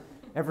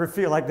ever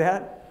feel like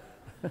that?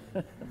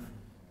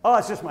 Oh,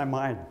 it's just my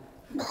mind.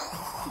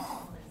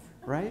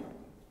 Right?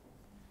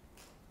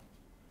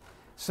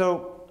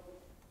 So,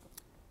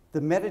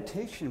 The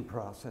meditation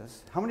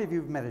process, how many of you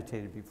have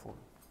meditated before?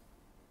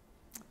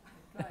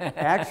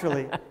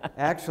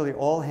 Actually,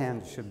 all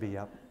hands should be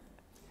up.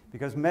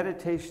 Because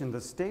meditation,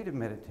 the state of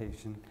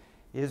meditation,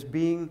 is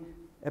being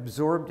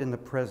absorbed in the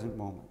present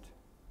moment.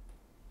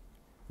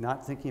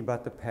 Not thinking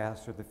about the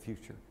past or the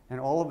future. And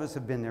all of us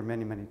have been there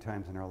many, many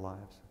times in our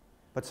lives.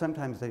 But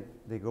sometimes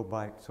they go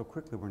by so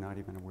quickly we're not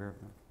even aware of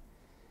them.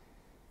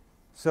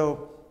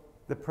 So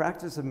the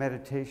practice of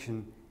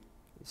meditation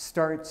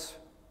starts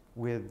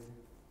with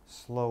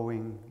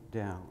slowing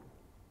down.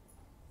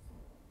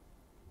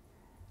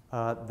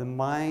 The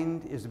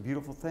mind is a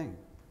beautiful thing.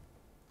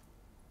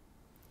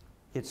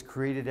 It's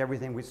created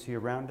everything we see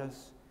around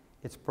us.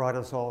 It's brought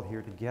us all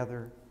here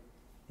together.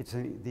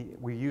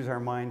 We use our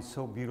mind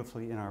so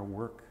beautifully in our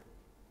work.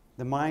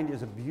 The mind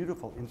is a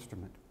beautiful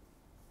instrument.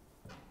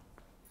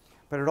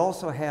 But it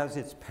also has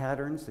its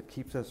patterns that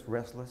keeps us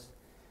restless.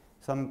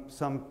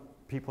 Some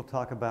people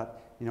talk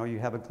about, you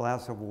have a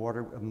glass of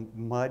water,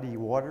 muddy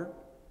water,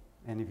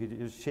 and if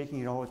you're just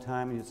shaking it all the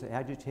time and it's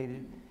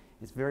agitated,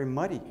 it's very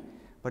muddy.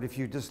 But if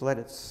you just let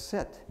it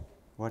sit,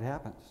 what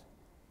happens?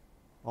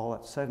 All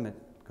that sediment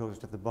goes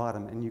to the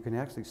bottom, and you can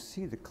actually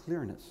see the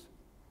clearness.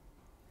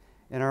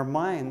 And our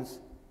minds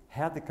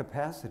have the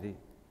capacity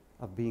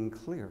of being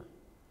clear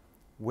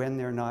when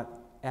they're not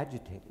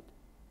agitated.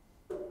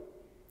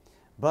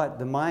 But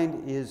the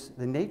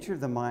nature of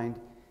the mind,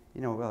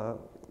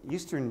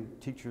 Eastern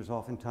teachers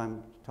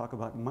oftentimes talk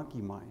about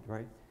monkey mind,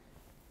 right?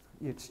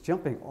 It's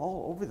jumping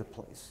all over the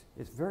place.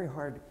 It's very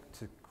hard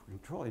to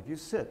control. If you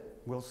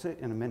we'll sit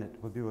in a minute.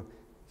 We'll do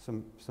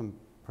some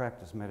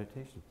practice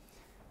meditation.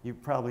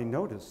 You've probably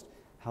noticed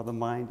how the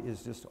mind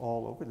is just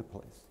all over the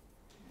place.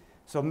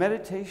 So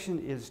meditation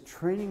is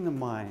training the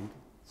mind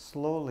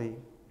slowly,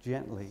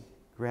 gently,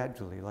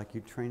 gradually, like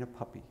you train a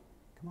puppy.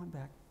 Come on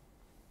back.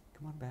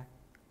 Come on back.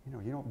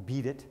 You don't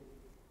beat it.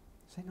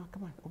 Say, no,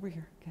 come on, over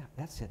here. Yeah,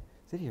 that's it.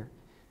 Sit here.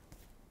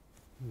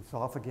 And it's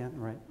off again,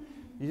 right?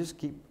 You just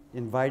keep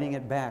inviting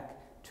it back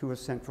to a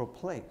central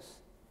place.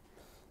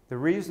 So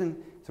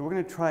we're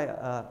going to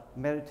try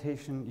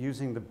meditation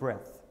using the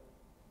breath.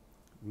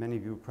 Many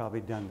of you have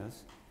probably done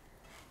this.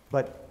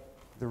 But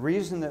the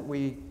reason that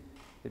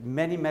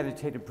many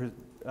meditative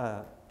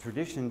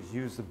traditions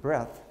use the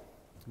breath,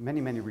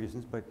 many, many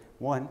reasons, but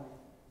one,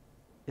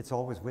 it's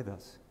always with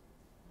us.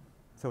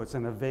 So it's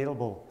an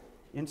available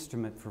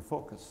instrument for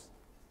focus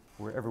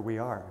wherever we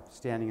are,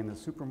 standing in the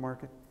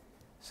supermarket,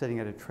 sitting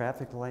at a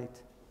traffic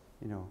light,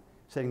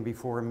 sitting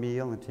before a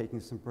meal and taking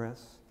some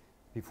breaths,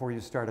 before you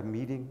start a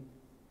meeting,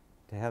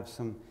 to have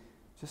some,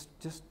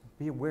 just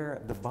be aware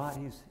of the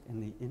bodies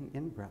in the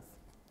in-breath.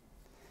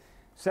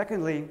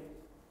 Secondly,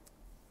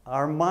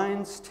 our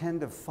minds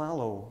tend to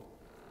follow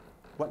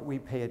what we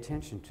pay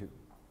attention to.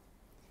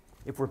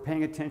 If we're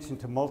paying attention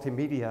to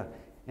multimedia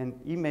and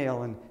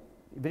email and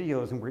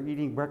videos, and we're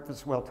eating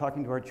breakfast while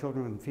talking to our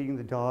children and feeding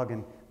the dog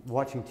and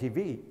watching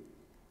TV,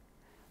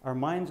 our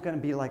mind's going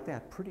to be like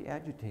that, pretty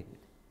agitated.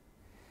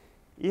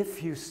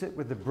 If you sit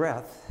with the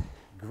breath,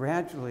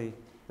 gradually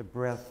the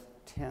breath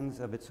tends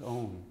of its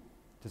own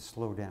to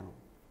slow down.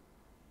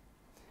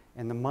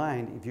 And the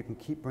mind, if you can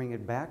keep bringing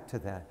it back to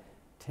that,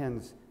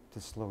 tends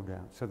to slow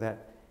down. So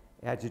that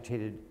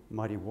agitated,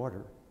 muddy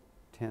water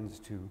tends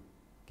to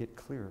get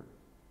clearer.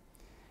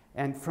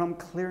 And from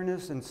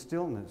clearness and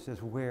stillness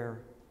is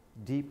where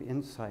deep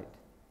insight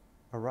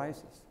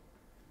arises.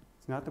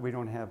 It's not that we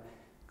don't have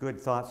good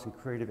thoughts and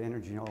creative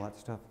energy and all that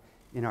stuff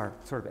in our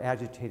sort of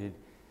agitated,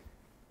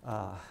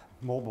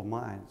 mobile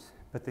minds,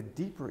 but the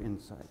deeper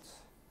insights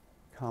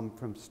come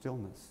from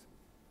stillness.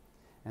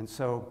 And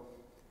so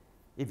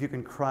if you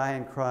can cry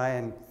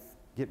and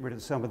get rid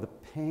of some of the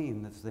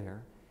pain that's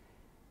there,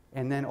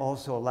 and then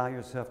also allow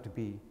yourself to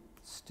be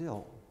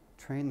still,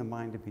 train the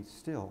mind to be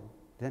still,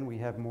 then we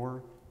have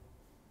more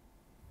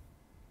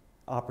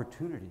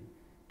opportunity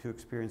to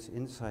experience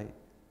insight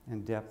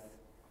and depth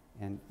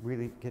and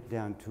really get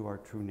down to our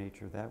true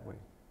nature that way.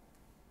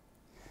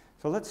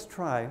 So let's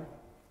try.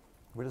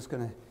 We're just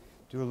going to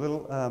do a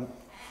little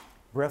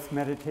breath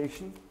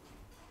meditation.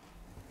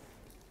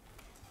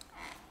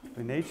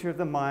 The nature of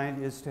the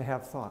mind is to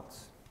have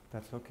thoughts.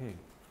 That's okay.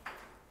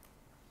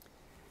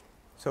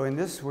 So in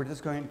this, we're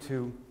just going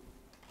to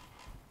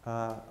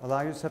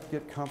allow yourself to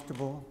get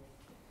comfortable.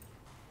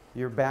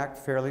 Your back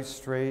fairly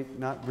straight,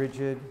 not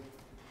rigid.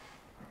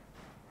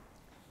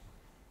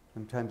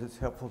 Sometimes it's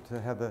helpful to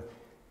have the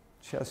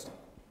chest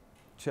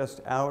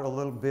out a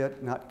little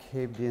bit, not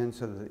caved in,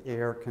 so that the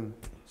air can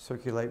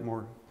circulate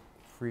more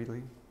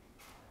freely.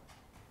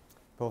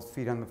 Both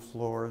feet on the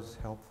floor is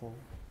helpful.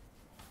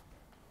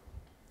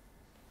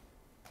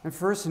 And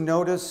first,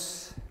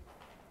 notice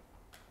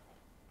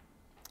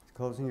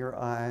closing your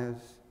eyes,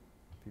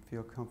 if you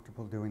feel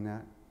comfortable doing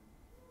that.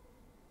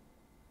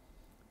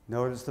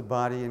 Notice the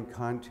body in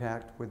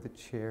contact with the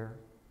chair.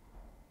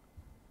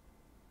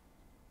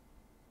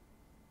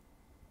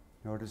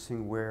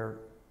 Noticing where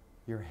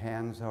your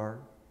hands are.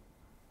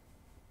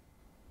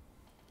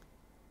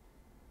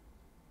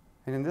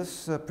 And in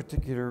this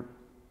particular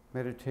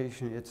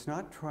meditation, it's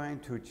not trying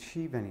to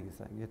achieve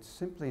anything. It's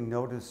simply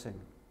noticing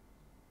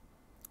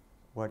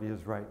what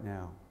is right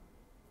now.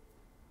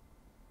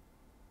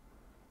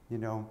 You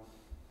know,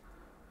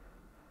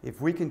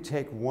 if we can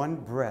take one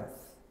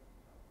breath,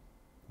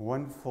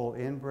 one full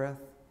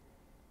in-breath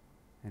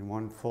and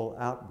one full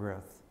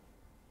out-breath,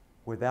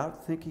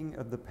 without thinking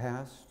of the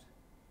past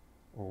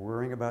or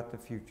worrying about the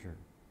future,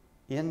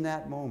 in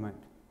that moment,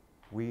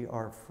 we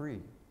are free.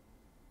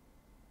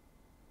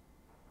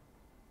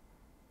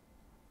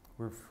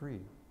 We're free.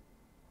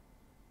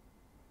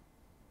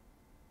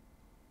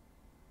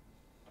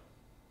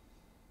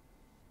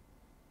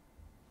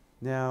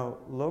 Now,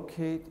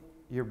 locate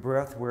your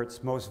breath where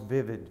it's most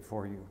vivid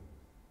for you.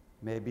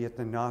 Maybe at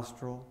the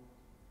nostril,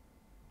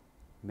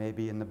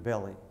 maybe in the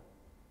belly.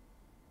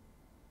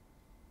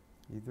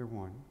 Either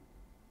one.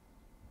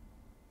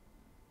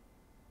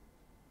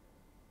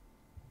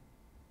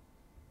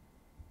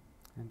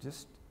 And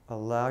just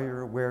allow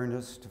your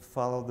awareness to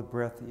follow the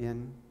breath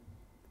in.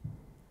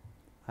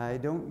 I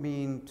don't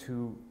mean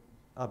to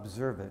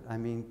observe it. I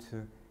mean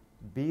to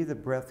be the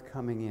breath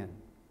coming in.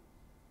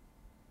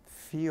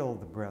 Feel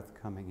the breath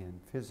coming in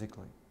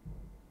physically.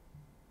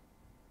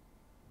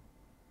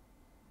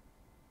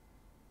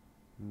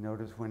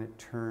 Notice when it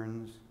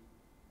turns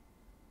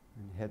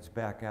and heads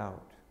back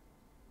out.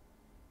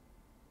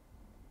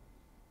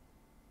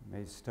 It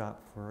may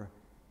stop for a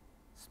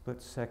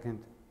split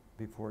second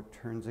before it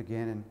turns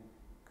again and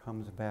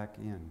comes back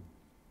in.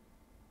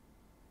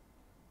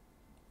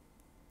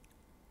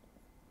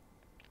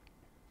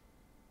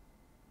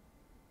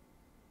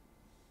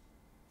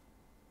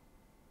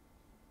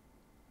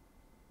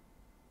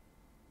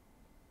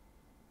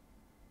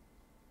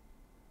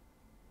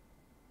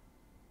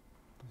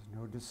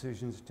 No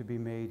decisions to be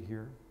made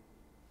here.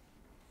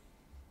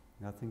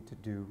 Nothing to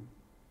do.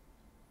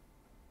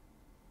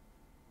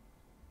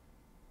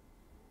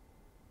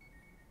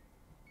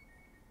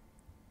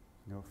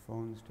 No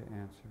phones to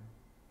answer.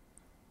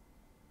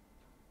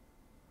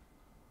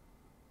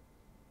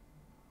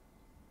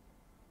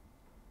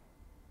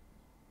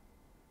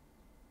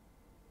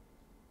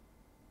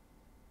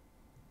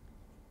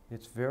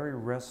 It's very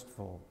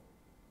restful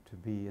to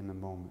be in the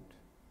moment.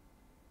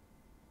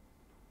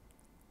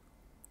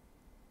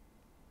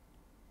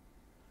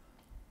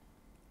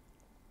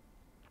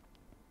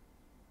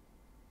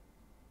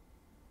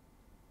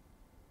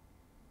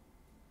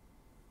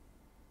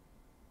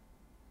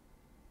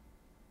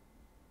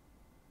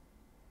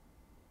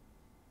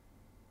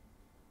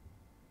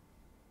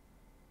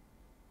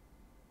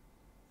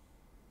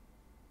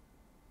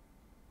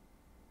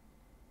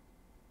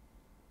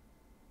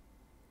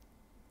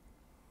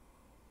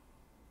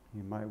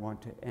 You might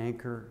want to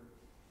anchor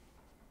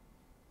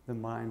the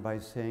mind by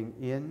saying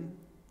in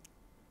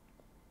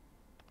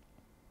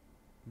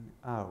and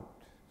out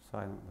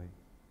silently.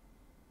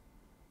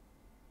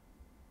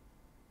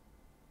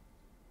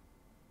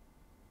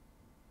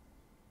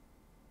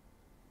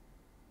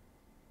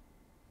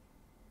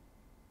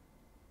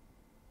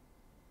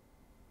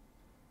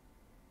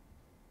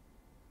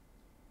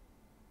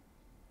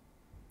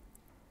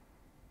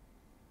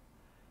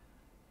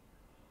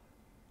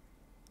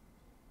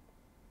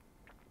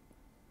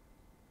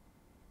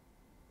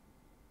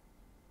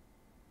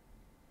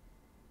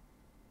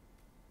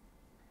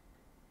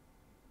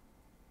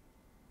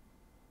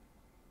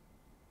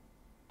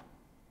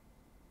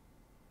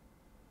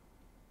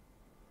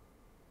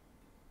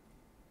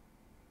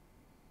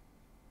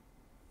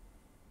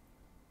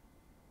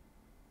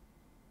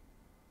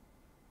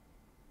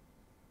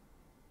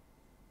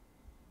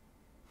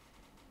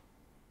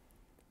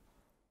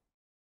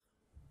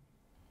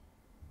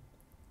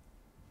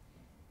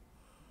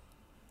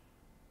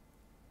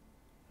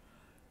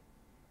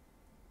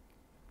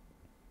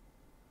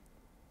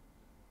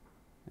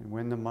 And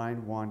when the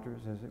mind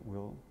wanders, as it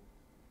will,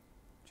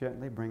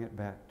 gently bring it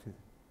back to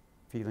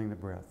feeling the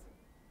breath.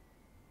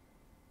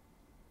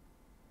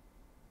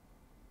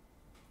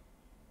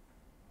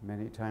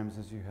 Many times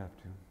as you have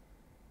to.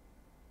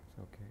 It's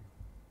okay.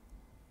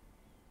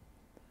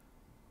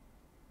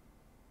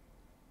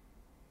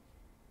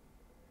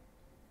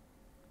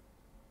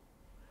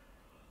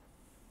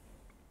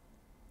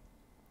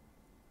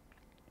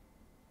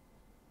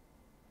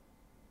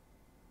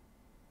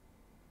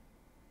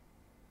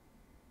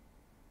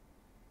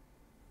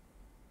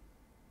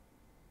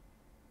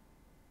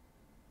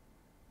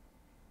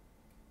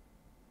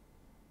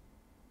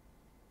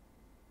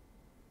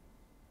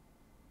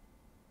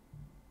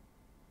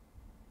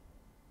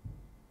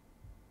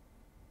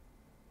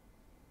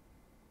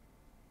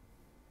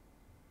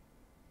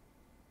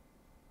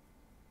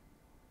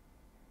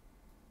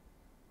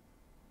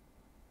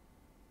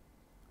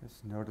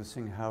 Just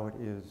noticing how it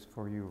is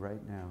for you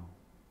right now.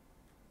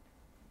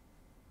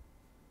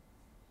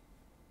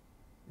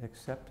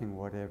 Accepting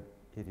whatever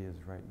it is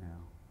right now.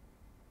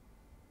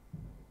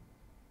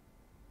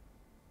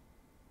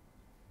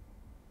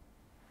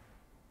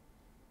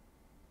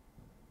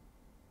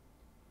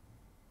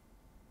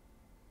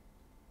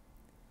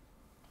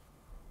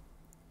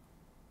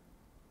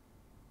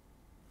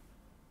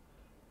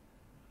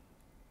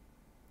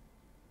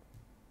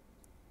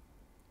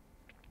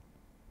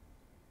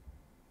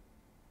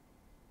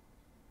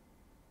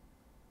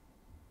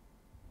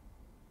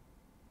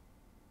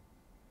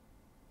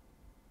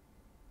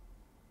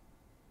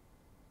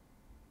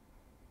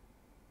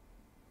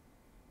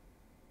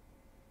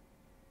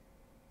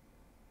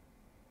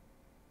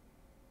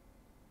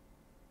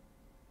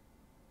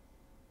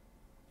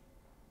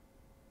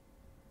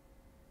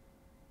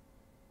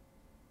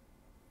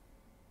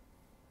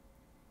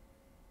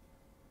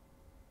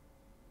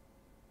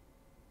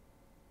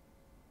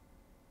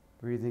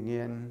 Breathing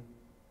in,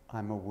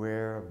 I'm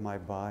aware of my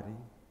body.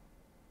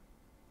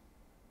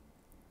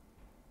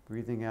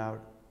 Breathing out,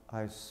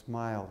 I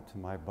smile to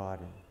my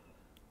body.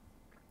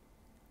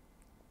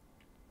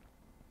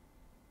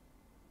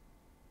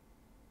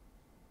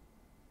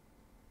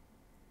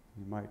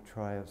 You might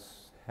try a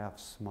half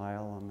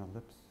smile on the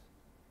lips.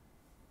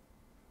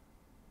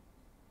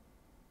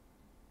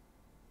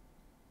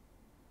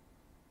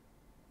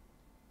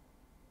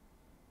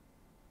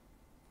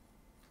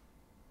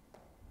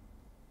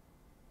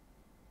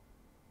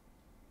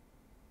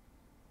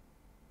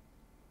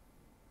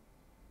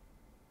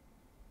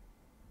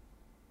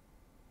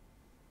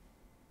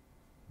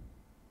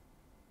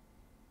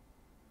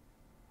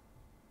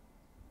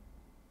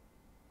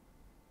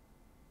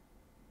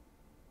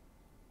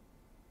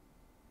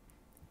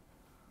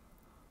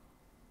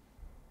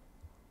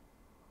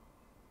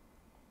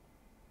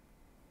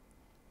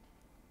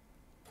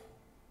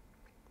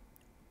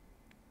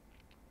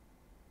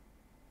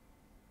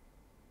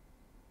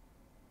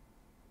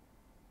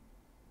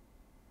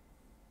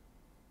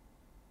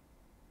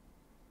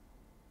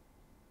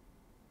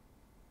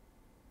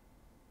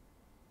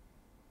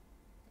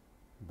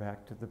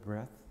 Back to the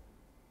breath.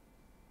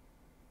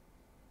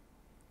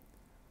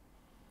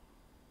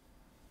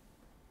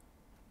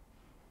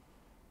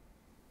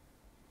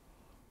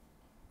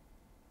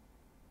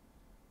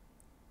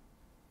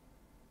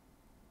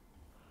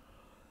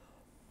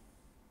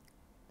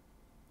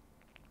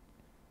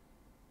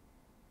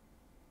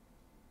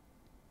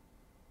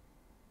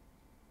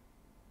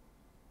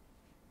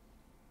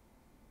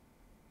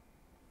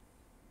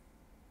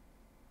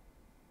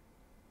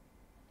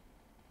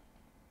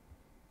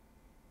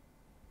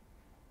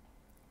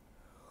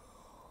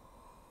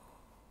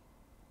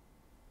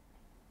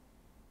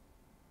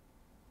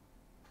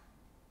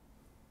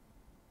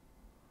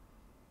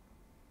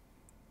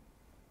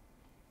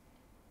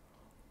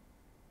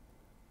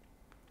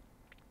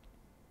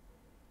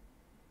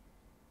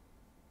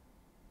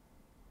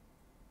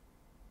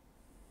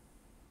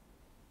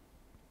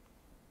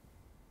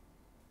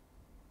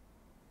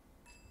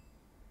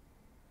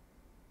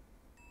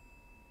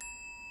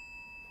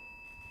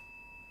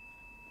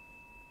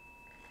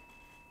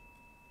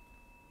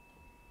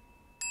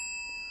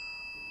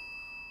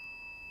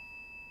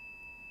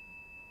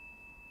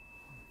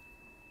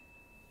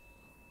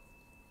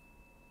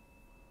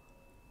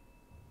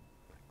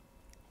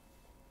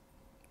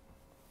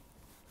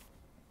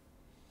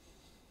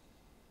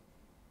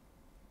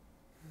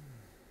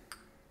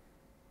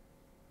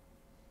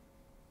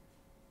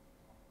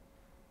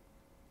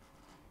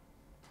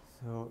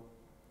 So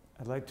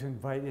I'd like to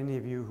invite any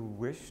of you who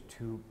wish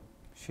to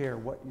share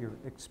what your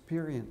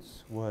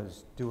experience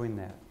was doing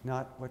that.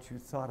 Not what you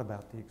thought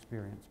about the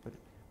experience, but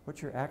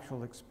what your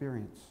actual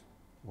experience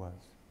was.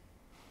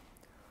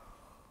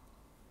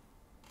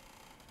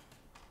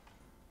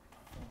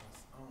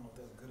 I don't know if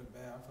that's good or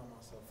bad. I found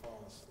myself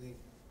falling asleep.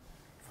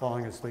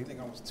 Falling asleep? I think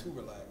I was too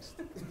relaxed.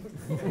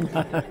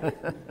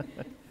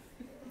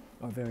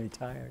 Or very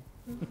tired.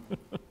 And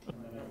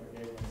then I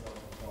forgave myself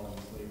for falling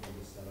asleep and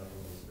just sat up a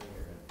little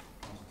straighter and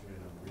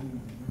concentrated on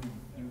breathing.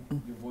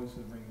 Your voice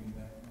will bring me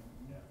back.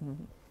 Yeah.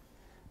 Mm-hmm.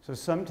 So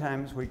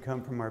sometimes we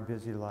come from our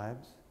busy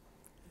lives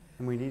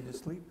and we need to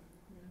sleep.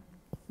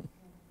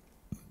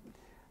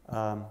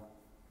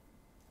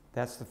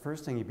 That's the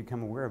first thing you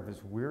become aware of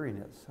is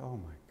weariness. Oh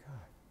my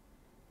God.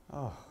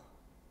 Oh.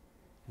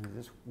 And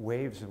just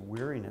waves of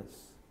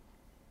weariness.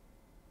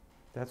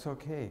 That's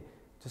okay.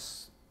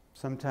 Just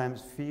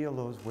sometimes feel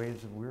those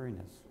waves of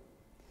weariness.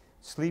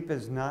 Sleep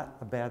is not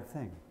a bad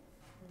thing.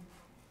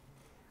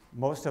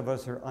 Most of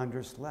us are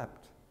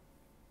underslept.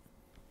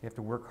 You have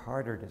to work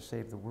harder to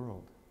save the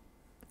world.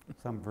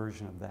 Some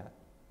version of that.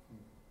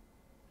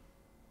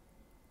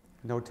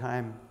 No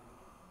time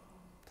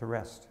to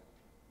rest.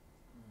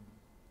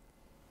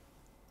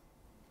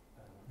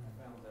 I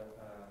found that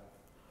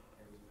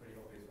it was pretty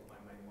obvious what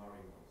my main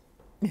worry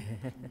was.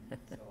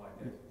 So I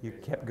did. You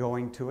kept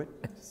going to it?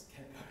 I just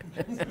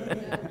kept going.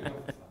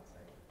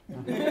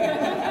 But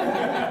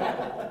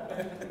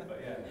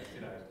yeah,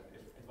 you know,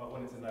 if I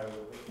wanted to know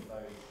which of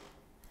those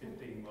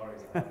 15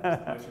 worries I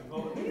had was most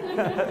important,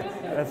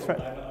 that's right.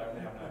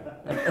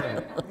 I now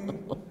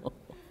know.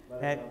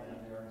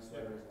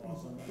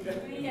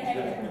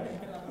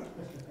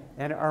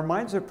 And our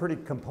minds are pretty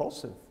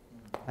compulsive.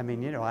 I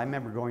mean, you know, I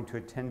remember going to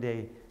a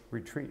 10-day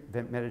retreat,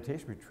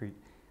 meditation retreat.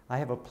 I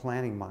have a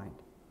planning mind,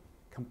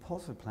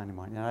 compulsive planning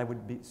mind. And I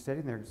would be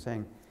sitting there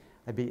saying,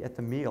 I'd be at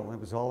the meal, it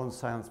was all in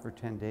silence for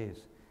 10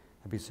 days.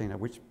 I'd be saying,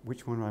 which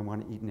one do I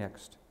want to eat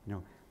next? You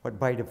know, what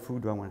bite of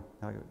food do I want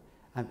to,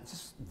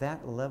 just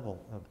that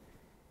level of,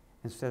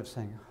 instead of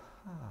saying,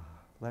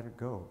 let it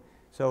go.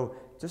 So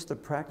just the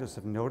practice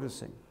of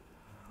noticing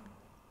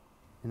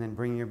and then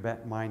bringing your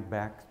mind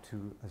back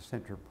to a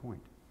center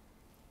point,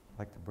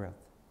 like the breath,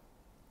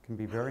 can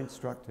be very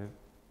instructive,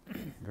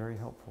 very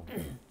helpful.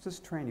 It's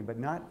just training, but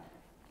not,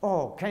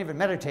 can't even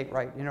meditate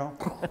right, you know.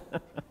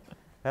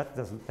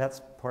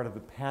 That's part of the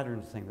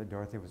patterns thing that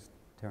Dorothy was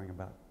telling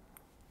about.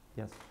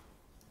 Yes?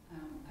 I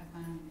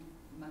found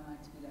my mind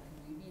to be like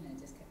a movie, and I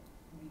just kept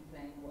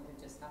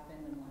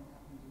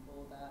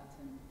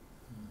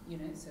you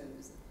know, so it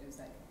was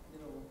like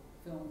little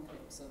film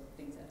clips of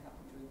things that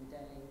happened during the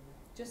day,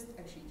 just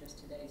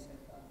today so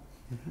far.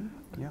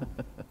 Yeah.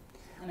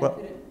 And Well, I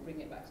couldn't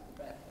bring it back to the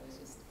breath. I was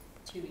just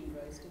too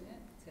engrossed in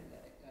it to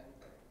let it go.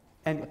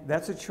 And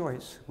that's a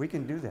choice. We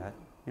can do that.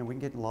 You know, we can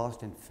get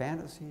lost in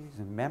fantasies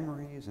and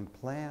memories and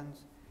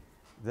plans.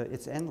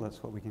 It's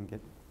endless what we can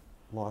get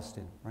lost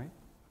in, right?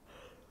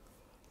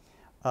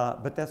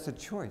 But that's a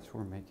choice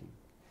we're making.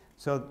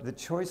 So the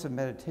choice of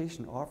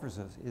meditation offers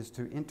us is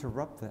to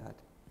interrupt that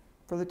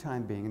for the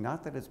time being.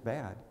 Not that it's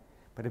bad,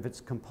 but if it's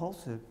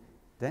compulsive,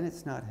 then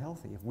it's not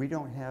healthy. If we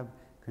don't have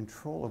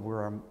control of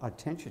where our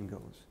attention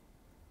goes,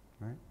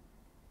 right?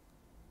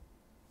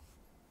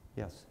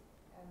 Yes?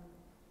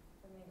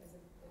 For me,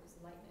 it was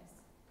lightness.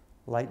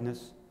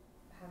 Lightness.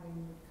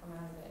 Having come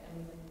out of it,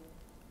 and even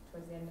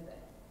towards the end of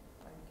it,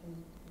 I can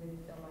really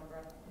feel my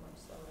breath much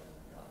slower than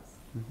it was.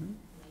 Mm-hmm.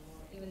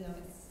 Even though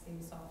it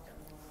seems softer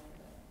more out of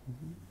it.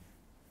 Mm-hmm.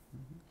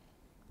 Mm-hmm.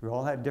 We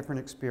all have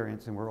different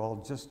experience, and we're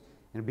all just,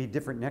 it'll be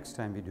different next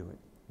time you do it,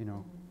 you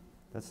know.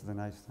 That's the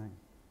nice thing.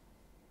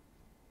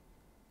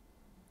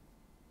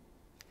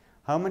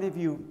 How many of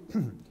you,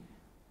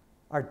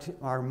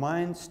 our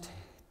minds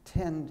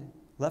tend,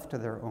 left to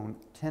their own,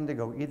 tend to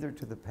go either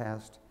to the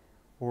past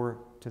or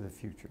to the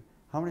future?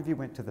 How many of you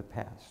went to the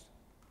past,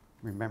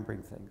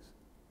 remembering things?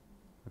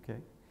 Okay.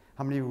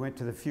 How many of you went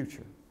to the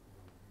future?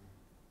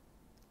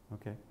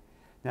 Okay.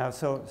 Now,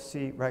 so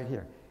see right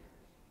here.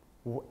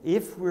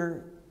 If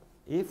we're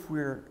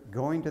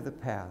going to the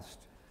past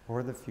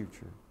or the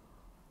future,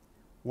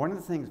 one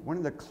of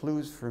the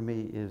clues for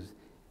me is,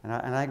 and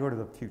I go to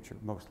the future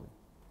mostly,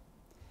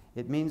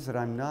 it means that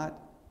I'm not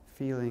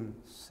feeling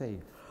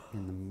safe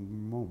in the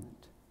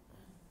moment.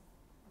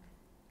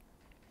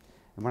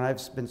 And when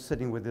I've been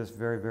sitting with this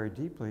very, very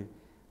deeply,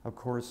 of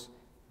course,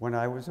 when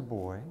I was a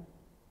boy,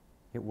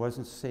 it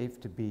wasn't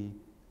safe to be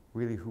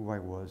really who I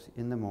was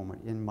in the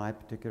moment in my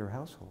particular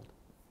household,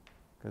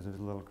 because it was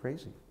a little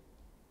crazy.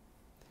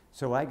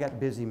 So I got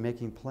busy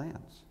making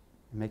plans,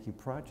 and making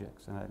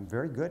projects, and I'm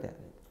very good at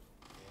it.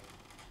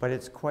 But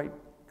it's quite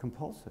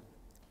compulsive.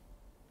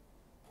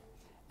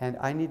 And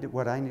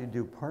what I need to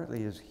do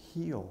partly is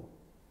heal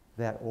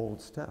that old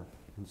stuff,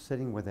 and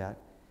sitting with that,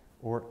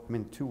 or I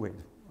mean, two ways.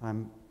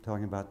 I'm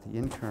talking about the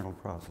internal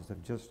process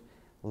of just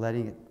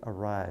letting it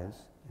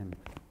arise and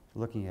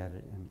looking at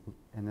it,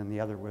 and then the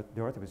other, what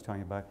Dorothy was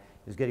talking about,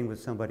 is getting with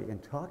somebody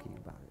and talking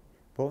about it.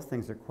 Both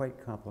things are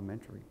quite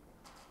complementary,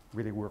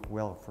 really work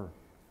well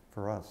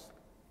for us.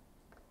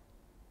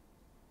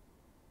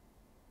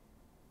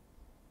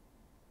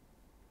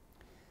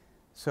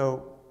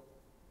 So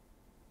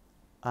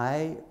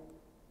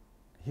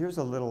here's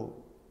a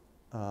little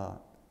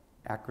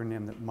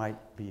acronym that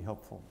might be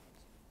helpful.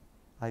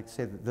 I'd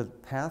say that the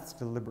path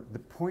to the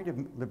point of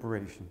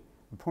liberation,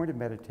 the point of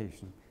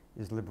meditation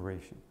is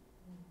liberation.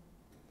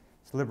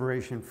 It's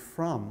liberation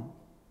from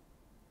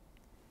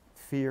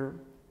fear,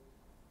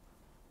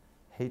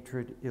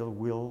 hatred, ill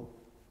will,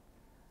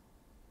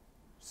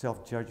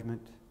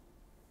 self-judgment,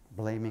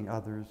 blaming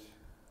others,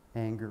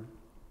 anger.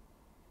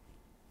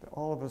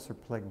 All of us are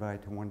plagued by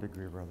it to one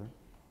degree or other.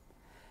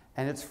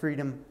 And it's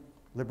freedom,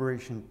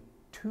 liberation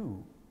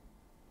to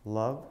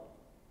love,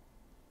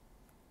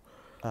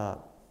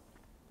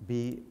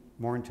 be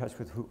more in touch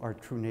with our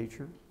true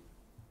nature,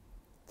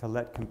 to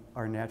let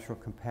our natural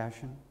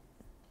compassion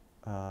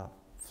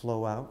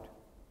flow out,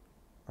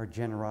 our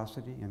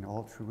generosity and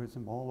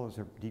altruism, all those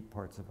are deep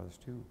parts of us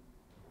too.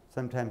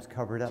 Sometimes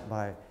covered up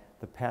by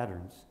the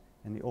patterns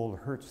and the old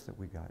hurts that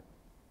we got.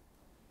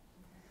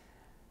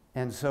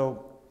 And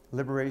so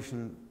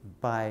liberation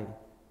by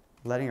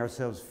letting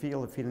ourselves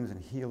feel the feelings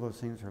and heal those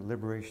things, or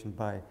liberation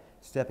by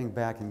stepping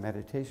back in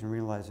meditation,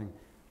 realizing,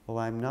 well,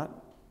 I'm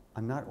not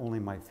only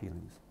my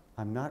feelings,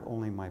 I'm not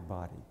only my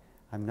body,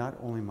 I'm not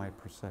only my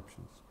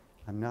perceptions,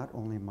 I'm not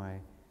only my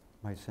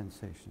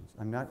sensations,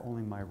 I'm not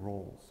only my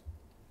roles,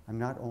 I'm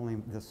not only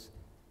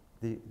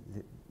the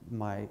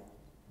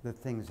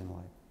things in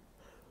life.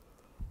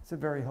 It's a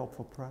very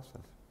helpful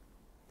process.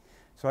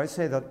 So I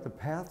say that the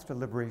path to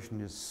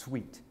liberation is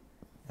SWEET,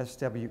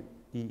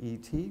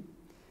 S-W-E-E-T,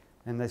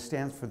 and that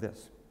stands for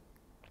this.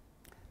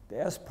 The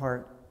S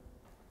part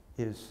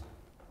is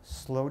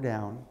slow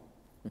down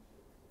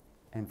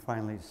and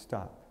finally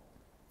stop.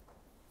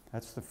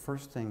 That's the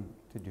first thing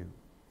to do.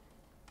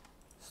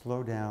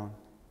 Slow down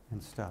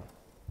and stop.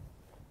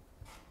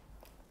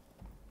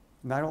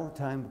 Not all the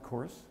time, of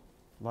course.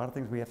 A lot of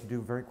things we have to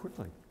do very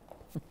quickly.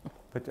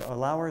 But to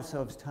allow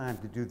ourselves time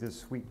to do this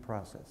sweet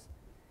process.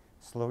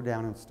 Slow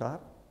down and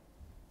stop.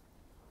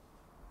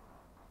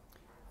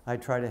 I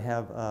try to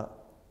have,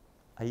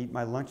 I eat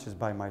my lunches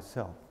by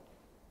myself.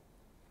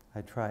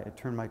 I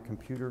turn my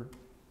computer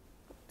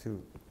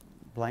to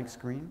blank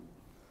screen,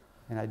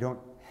 and I don't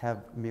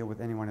have a meal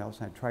with anyone else,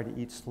 and I try to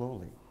eat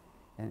slowly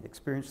and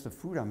experience the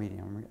food I'm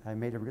eating. I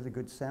made a really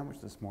good sandwich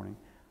this morning.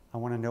 I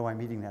want to know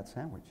I'm eating that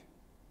sandwich.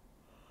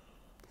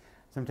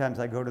 Sometimes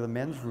I go to the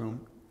men's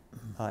room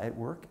at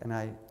work, and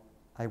I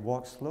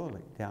walk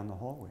slowly down the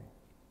hallway,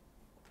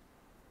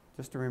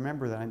 just to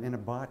remember that I'm in a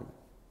body.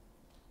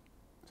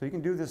 So you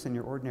can do this in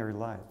your ordinary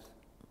lives.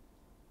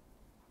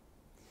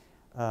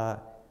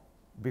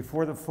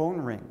 Before the phone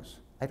rings,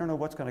 I don't know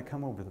what's going to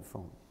come over the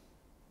phone.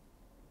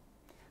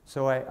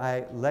 So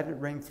I let it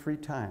ring 3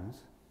 times.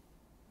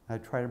 I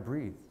try to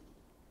breathe,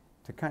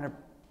 to kind of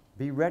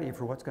be ready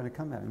for what's going to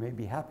come at me.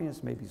 Maybe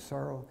happiness, maybe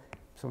sorrow.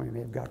 Somebody may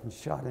have gotten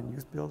shot in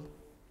YouthBuild.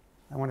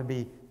 I want to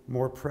be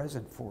more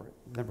present for it,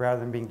 rather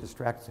than being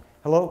distracted.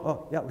 Hello?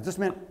 Oh, yeah, just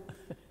a minute.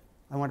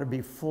 I want to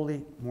be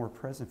fully more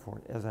present for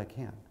it as I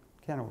can.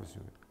 Can't always do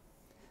it.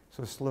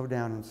 So slow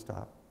down and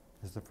stop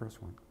is the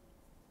first one.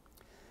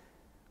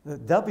 The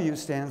W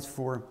stands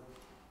for,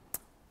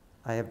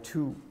 I have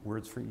 2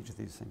 words for each of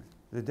these things.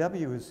 The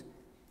W is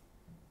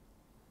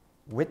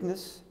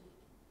witness.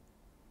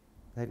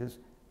 That is,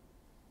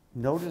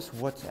 notice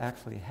what's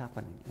actually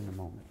happening in the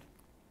moment.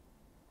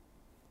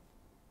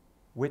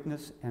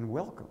 Witness and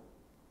welcome.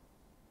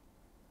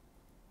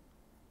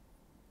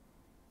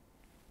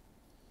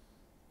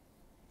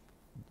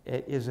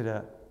 Is it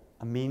a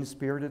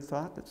mean-spirited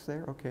thought that's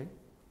there? Okay.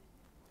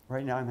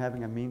 Right now I'm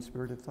having a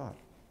mean-spirited thought.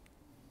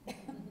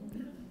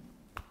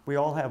 We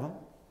all have them.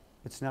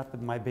 It's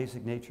not my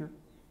basic nature,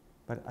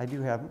 but I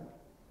do have them.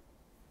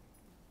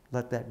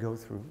 Let that go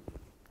through.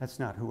 That's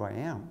not who I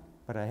am,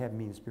 but I have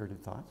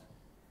mean-spirited thoughts.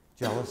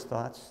 Jealous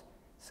thoughts,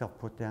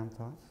 self-put-down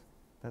thoughts.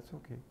 That's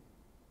okay.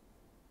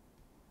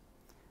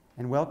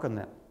 And welcome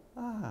them.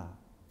 Ah.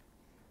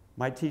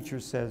 My teacher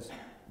says,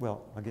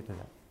 well, I'll get to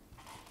that.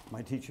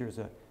 My teacher is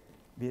a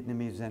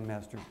Vietnamese Zen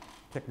master,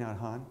 Thich Nhat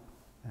Hanh,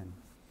 and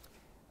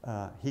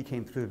he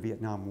came through the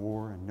Vietnam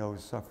War and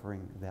knows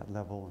suffering at that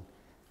level and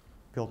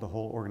built a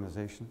whole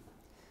organization.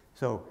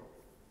 So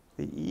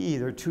the E,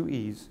 there are 2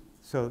 E's.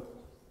 So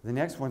the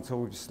next one, so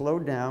we've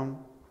slowed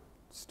down,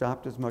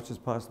 stopped as much as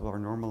possible our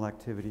normal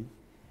activity.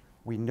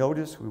 We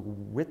notice, we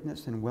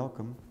witness and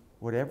welcome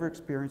whatever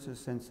experiences,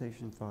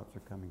 sensations, thoughts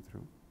are coming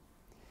through.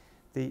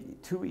 The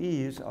 2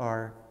 E's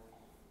are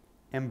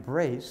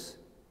embrace.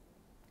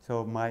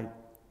 So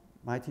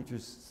my teacher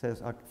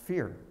says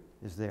fear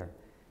is there.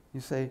 You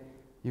say,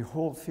 you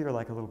hold fear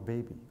like a little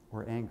baby,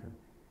 or anger.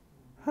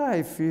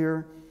 Hi,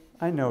 fear.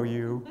 I know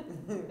you.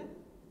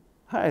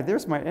 Hi,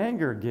 there's my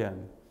anger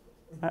again.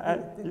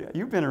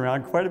 You've been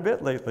around quite a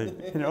bit lately,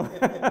 you know.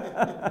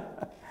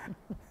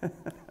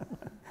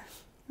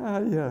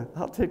 Yeah,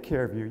 I'll take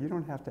care of you. You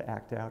don't have to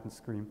act out and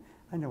scream.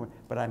 I know it,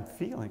 but I'm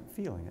feeling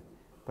it.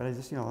 But I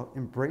just,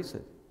 embrace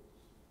it.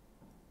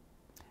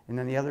 And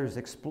then the other is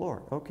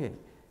explore. Okay,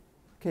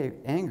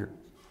 anger.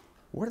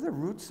 What are the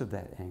roots of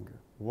that anger?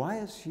 Why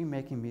is she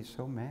making me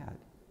so mad?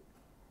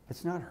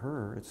 It's not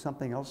her, it's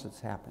something else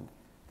that's happened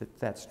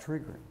that's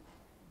triggering.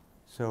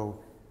 So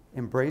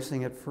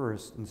embracing it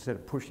first instead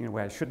of pushing it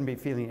away. I shouldn't be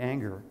feeling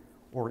anger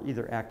or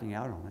either acting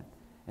out on it.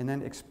 And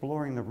then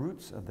exploring the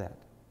roots of that.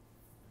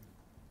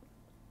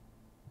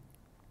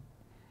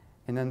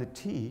 And then the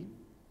T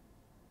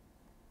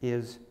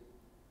is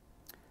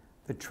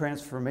the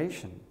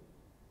transformation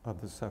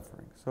of the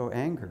suffering. So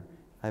anger,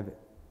 I've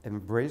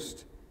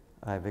embraced,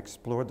 I've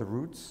explored the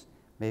roots.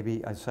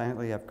 Maybe I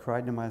silently have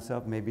cried to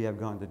myself. Maybe I've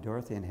gone to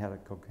Dorothy and had a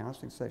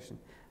co-counseling session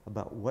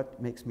about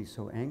what makes me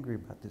so angry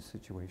about this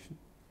situation.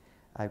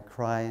 I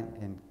cry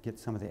and get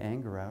some of the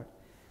anger out.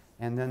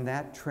 And then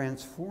that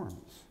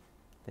transforms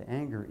the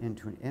anger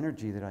into an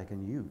energy that I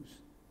can use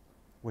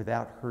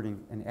without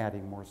hurting and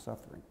adding more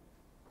suffering.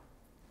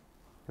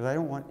 Because I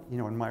don't want,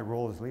 in my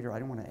role as leader, I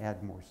don't want to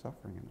add more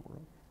suffering in the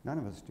world. None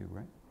of us do,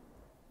 right?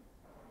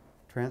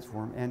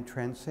 Transform and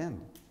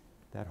transcend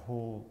that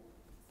whole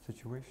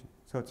situation.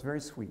 So it's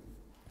very sweet.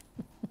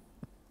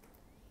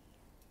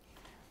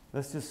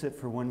 Let's just sit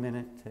for 1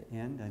 minute to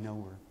end. I know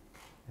we're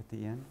at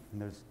the end.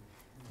 And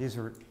these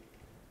are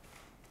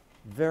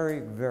very,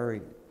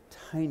 very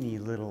tiny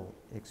little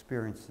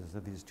experiences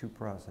of these 2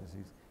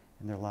 processes.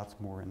 And there are lots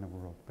more in the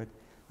world. But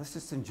let's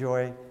just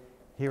enjoy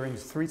hearing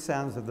 3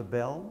 sounds of the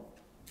bell.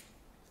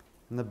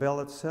 And the bell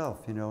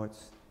itself,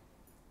 it's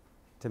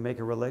to make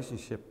a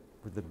relationship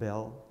with the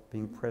bell,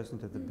 being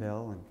present at the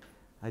bell. And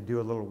I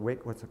do a little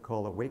what's it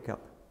called, a wake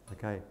up.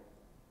 Like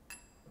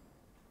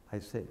I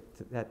say,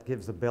 that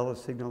gives the bell a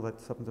signal that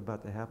something's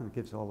about to happen. It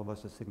gives all of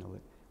us a signal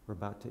that we're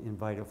about to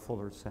invite a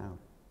fuller sound.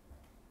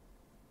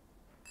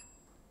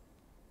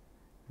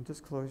 And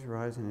just close your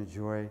eyes and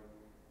enjoy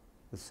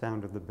the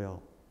sound of the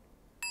bell.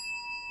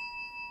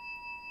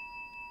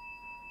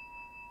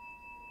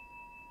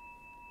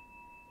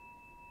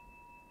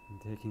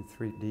 And taking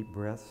 3 deep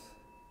breaths.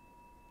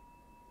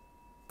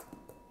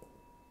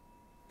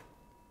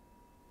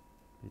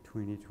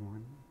 Between each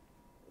one.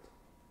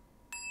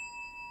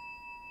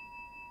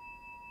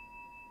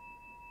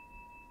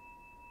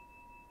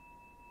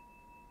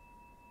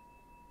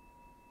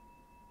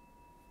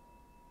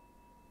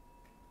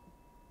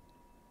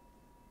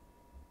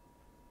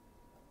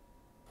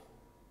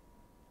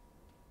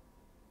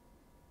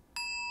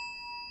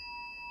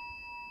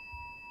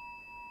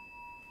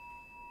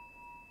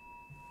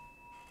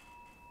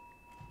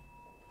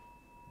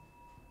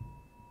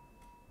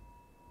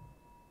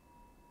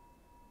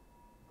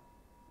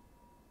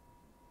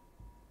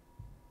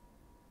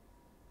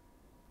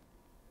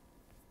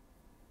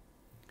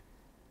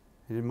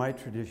 And in my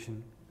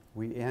tradition,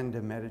 we end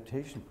a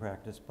meditation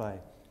practice by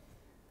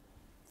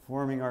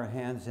forming our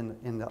hands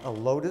in a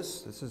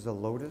lotus. This is a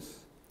lotus.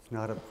 It's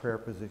not a prayer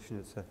position.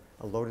 It's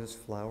a lotus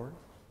flower.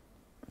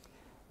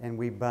 And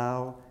we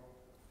bow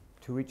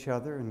to each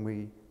other, and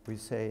we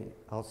say,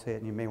 I'll say it,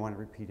 and you may want to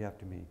repeat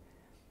after me.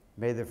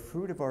 May the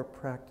fruit of our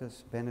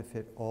practice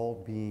benefit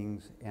all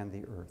beings and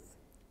the earth.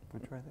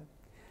 Want to try that?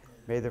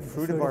 May the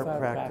fruit of our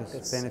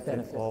practice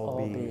benefit all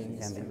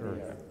beings and the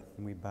earth.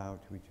 And we bow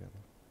to each other.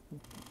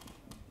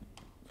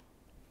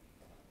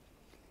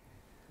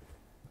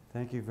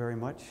 Thank you very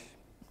much.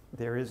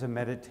 There is a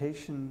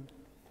meditation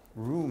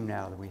room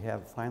now that we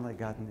have finally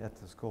gotten at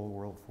the Skoll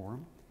World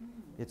Forum.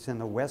 It's in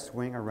the west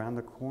wing around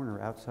the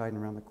corner, outside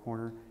and around the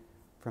corner,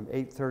 from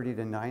 8:30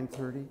 to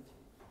 9:30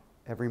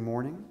 every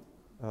morning,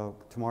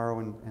 tomorrow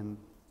and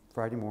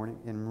Friday morning,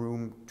 in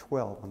room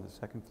 12 on the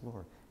second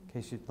floor, in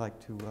case you'd like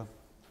to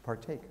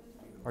partake.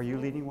 Are you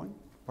leading one,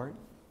 Bart?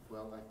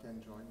 Well, I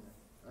can join.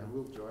 I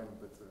will join,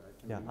 but I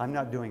can. Yeah, I'm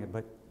not doing it,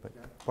 but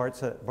yeah.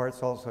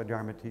 Bart's also a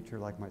Dharma teacher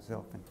like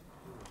myself, and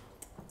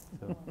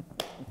so.